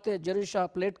కుమార్తె జెరూషా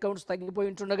ప్లేట్ కౌంట్స్ తగ్గిపోయి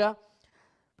ఉంటుండగా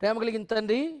ప్రేమ కలిగిన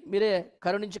తండ్రి మీరే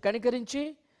కరుణించి కనికరించి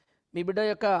మీ బిడ్డ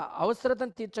యొక్క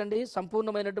అవసరతను తీర్చండి,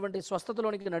 సంపూర్ణమైనటువంటి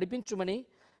స్వస్థతలోనికి నడిపించుమని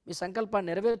మీ సంకల్పాన్ని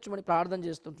నెరవేర్చమని ప్రార్థన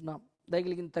చేస్తుంటున్నాం.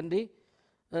 దయగలిగిన తండ్రి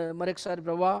మరొకసారి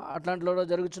ప్రభా అట్లాంటిలో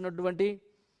జరుగుతున్నటువంటి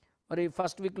మరి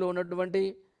ఫస్ట్ వీక్లో ఉన్నటువంటి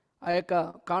ఆ యొక్క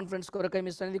కాన్ఫరెన్స్ కొరకై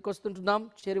మీ సన్నిధికి వస్తుంటున్నాం.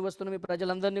 చేరి వస్తున్న మీ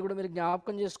ప్రజలందరినీ కూడా మీరు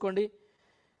జ్ఞాపకం చేసుకోండి.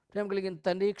 ప్రేమ కలిగిన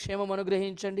తండ్రి క్షేమం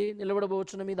అనుగ్రహించండి.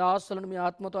 నిలబడబోచున్న మీ దాసులను మీ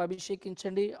ఆత్మతో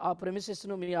అభిషేకించండి. ఆ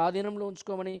ప్రెమిసెస్ను మీ ఆధీనంలో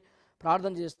ఉంచుకోమని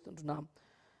ప్రార్థన చేస్తుంటున్నాం.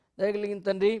 దయగలిగిన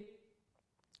తండ్రి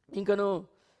ఇంకను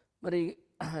మరి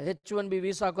H1B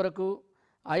వీసా కొరకు,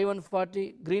 I-140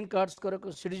 గ్రీన్ కార్డ్స్ కొరకు,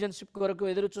 సిటిజన్షిప్ కొరకు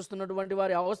ఎదురు చూస్తున్నటువంటి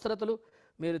వారి అవసరతలు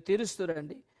మీరు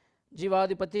తీరుస్తురండి.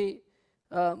 జీవాధిపతి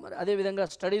అదేవిధంగా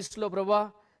స్టడీస్లో ప్రభా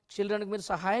చిల్డ్రన్కి మీరు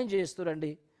సహాయం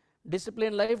చేస్తురండి.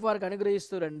 డిసిప్లిన్ లైఫ్ వారికి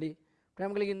అనుగ్రహిస్తురండి.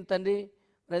 ప్రేమ కలిగిన తండ్రి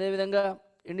అదేవిధంగా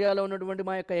ఇండియాలో ఉన్నటువంటి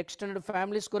మా యొక్క ఎక్స్టెండెడ్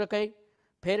ఫ్యామిలీస్ కొరకై,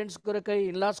 పేరెంట్స్ కొరకై,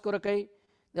 ఇన్లాస్ కొరకై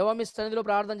దేవా మీ సన్నిధిలో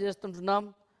ప్రార్థన చేస్తుంటున్నాం.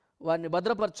 వారిని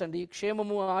భద్రపరచండి,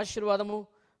 క్షేమము ఆశీర్వాదము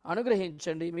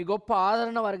అనుగ్రహించండి. మీ గొప్ప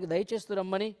ఆదరణ వారికి దయచేస్తూ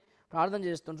రమ్మని ప్రార్థన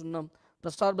చేస్తుంటున్నాం.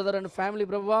 ప్రసాద్ బ్రదర్ అండ్ ఫ్యామిలీ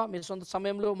ప్రభువా మీ సొంత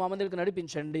సమయంలో మా మందిరికి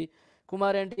నడిపించండి.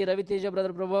 కుమార్ అంటే రవితేజ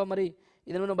బ్రదర్ ప్రభువా మరి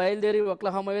ఇది బయలుదేరి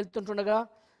ఒక్లహామా వెళ్తుంటుండగా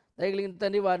దయగలిగిన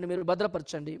తండ్రి వారిని మీరు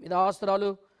భద్రపరచండి. మీ దాసురాలు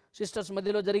సిస్టర్స్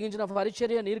మధ్యలో జరిగించిన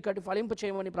పరిచర్య నీరు కట్టి ఫలింపు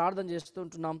చేయమని ప్రార్థన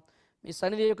చేస్తుంటున్నాం. మీ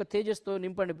సన్నిధి యొక్క తేజస్తో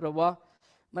నింపండి ప్రభువా.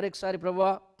 మరొకసారి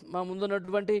ప్రభువా మా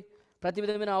ముందున్నటువంటి ప్రతి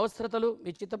విధమైన అవసరతలు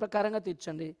మీ చిత్త ప్రకారంగా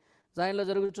తీర్చండి. జాయిన్లో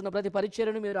జరుగుతున్న ప్రతి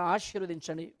పరిచర్యను మీరు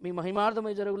ఆశీర్వదించండి. మీ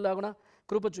మహిమార్థమై జరుగులాగున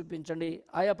కృప చూపించండి.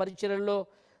 ఆయా పరిచర్యల్లో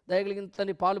దయగలిగిన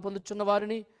తండ్రి పాలు పొందుతున్న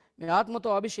వారిని మీ ఆత్మతో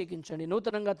అభిషేకించండి.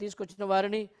 నూతనంగా తీసుకొచ్చిన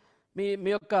వారిని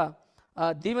మీ యొక్క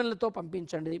దీవెనలతో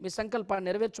పంపించండి. మీ సంకల్పాన్ని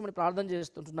నెరవేర్చమని ప్రార్థన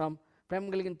చేస్తుంటున్నాం.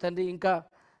 ప్రేమ కలిగిన తండ్రి ఇంకా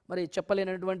మరి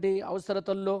చెప్పలేనటువంటి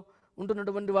అవసరతల్లో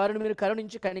ఉంటున్నటువంటి వారిని మీరు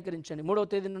కరుణించి కనికరించండి. 3వ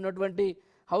తేదీన ఉన్నటువంటి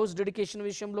హౌస్ డెడికేషన్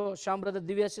విషయంలో శ్యామ్ బ్రదర్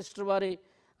దివ్య సిస్టర్ వారి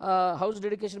హౌస్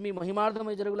డెడికేషన్ మీ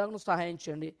మహిమార్థమై జరుగులాగా సహాయం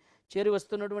చేయండి. చేరి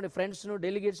వస్తున్నటువంటి ఫ్రెండ్స్ను,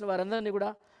 డెలిగేట్స్ను వారందరినీ కూడా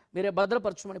మీరే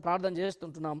భద్రపరచమని ప్రార్థన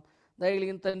చేస్తుంటున్నాం.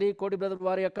 దయగలిగిన తండ్రి, కోటి బ్రదర్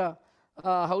వారి యొక్క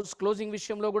హౌస్ క్లోజింగ్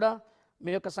విషయంలో కూడా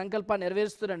మీ యొక్క సంకల్పాన్ని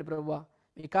నెరవేరుస్తురండి ప్రభువా.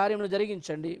 మీ కార్యమును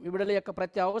జరిగించండి. మీ బిడ్డల యొక్క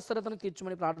ప్రతి అవసరతను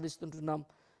తీర్చమని ప్రార్థిస్తుంటున్నాం.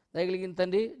 దయగలిగిన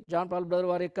తండ్రి, జాన్ పాల్ బ్రదర్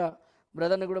వారి యొక్క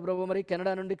బ్రదర్ని కూడా ప్రభు మరి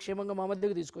కెనడా నుండి క్షేమంగా మా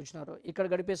మధ్యకు తీసుకొచ్చినారు. ఇక్కడ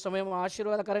గడిపే సమయం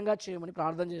ఆశీర్వాదకరంగా చేయమని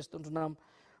ప్రార్థన చేస్తుంటున్నాం.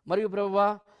 మరియు ప్రభువా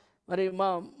మరి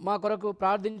మా కొరకు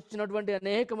ప్రార్థించినటువంటి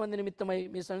అనేక మంది నిమిత్తమై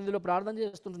మీ సన్నిధిలో ప్రార్థన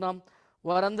చేస్తుంటున్నాం.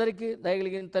 వారందరికీ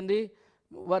దయగలిగిన తండ్రి,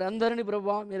 వారందరినీ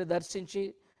ప్రభువా మీరు దర్శించి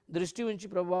దృష్టి ఉంచి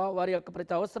ప్రభువా వారి యొక్క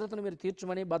ప్రతి అవసరతను మీరు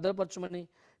తీర్చమని, భద్రపరచమని,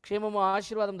 క్షేమము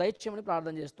ఆశీర్వాదం దయచేయమని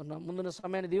ప్రార్థన చేస్తున్నాం. ముందున్న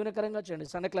సమయాన్ని దీవెనకరంగా చేయండి.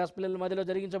 సండే క్లాస్ పిల్లల మధ్యలో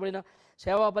జరిగించబడిన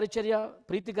సేవా పరిచర్య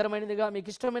ప్రీతికరమైనదిగా,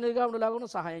 మీకు ఇష్టమైనదిగా ఉండేలాగా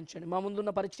సహాయం చేయండి. మా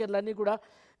ముందున్న పరిచర్యలన్నీ కూడా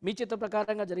మీ చిత్త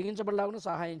ప్రకారంగా జరిగించబడేలాగా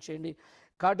సహాయం చేయండి.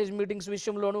 కాటేజ్ మీటింగ్స్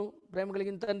విషయంలోనూ ప్రేమ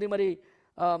కలిగిన తండ్రి, మరి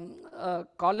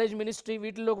కాలేజ్ మినిస్ట్రీ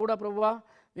వీటిల్లో కూడా ప్రభువా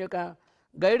మీ యొక్క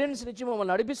గైడెన్స్ ఇచ్చి మమ్మల్ని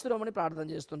నడిపిస్తున్నామని ప్రార్థన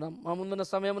చేస్తున్నాం. మా ముందున్న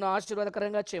సమయమును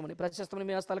ఆశీర్వాదకరంగా చేయమని ప్రశస్తమైన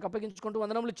మీ హస్తాలకు అప్పగించుకుంటూ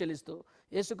వందనములు చెల్లిస్తూ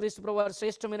యేసుక్రీస్తు ప్రభువారి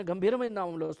శ్రేష్టమైన గంభీరమైన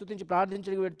నామంలో స్తుతించి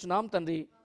ప్రార్థించి వేడుచున్నాం తండ్రి.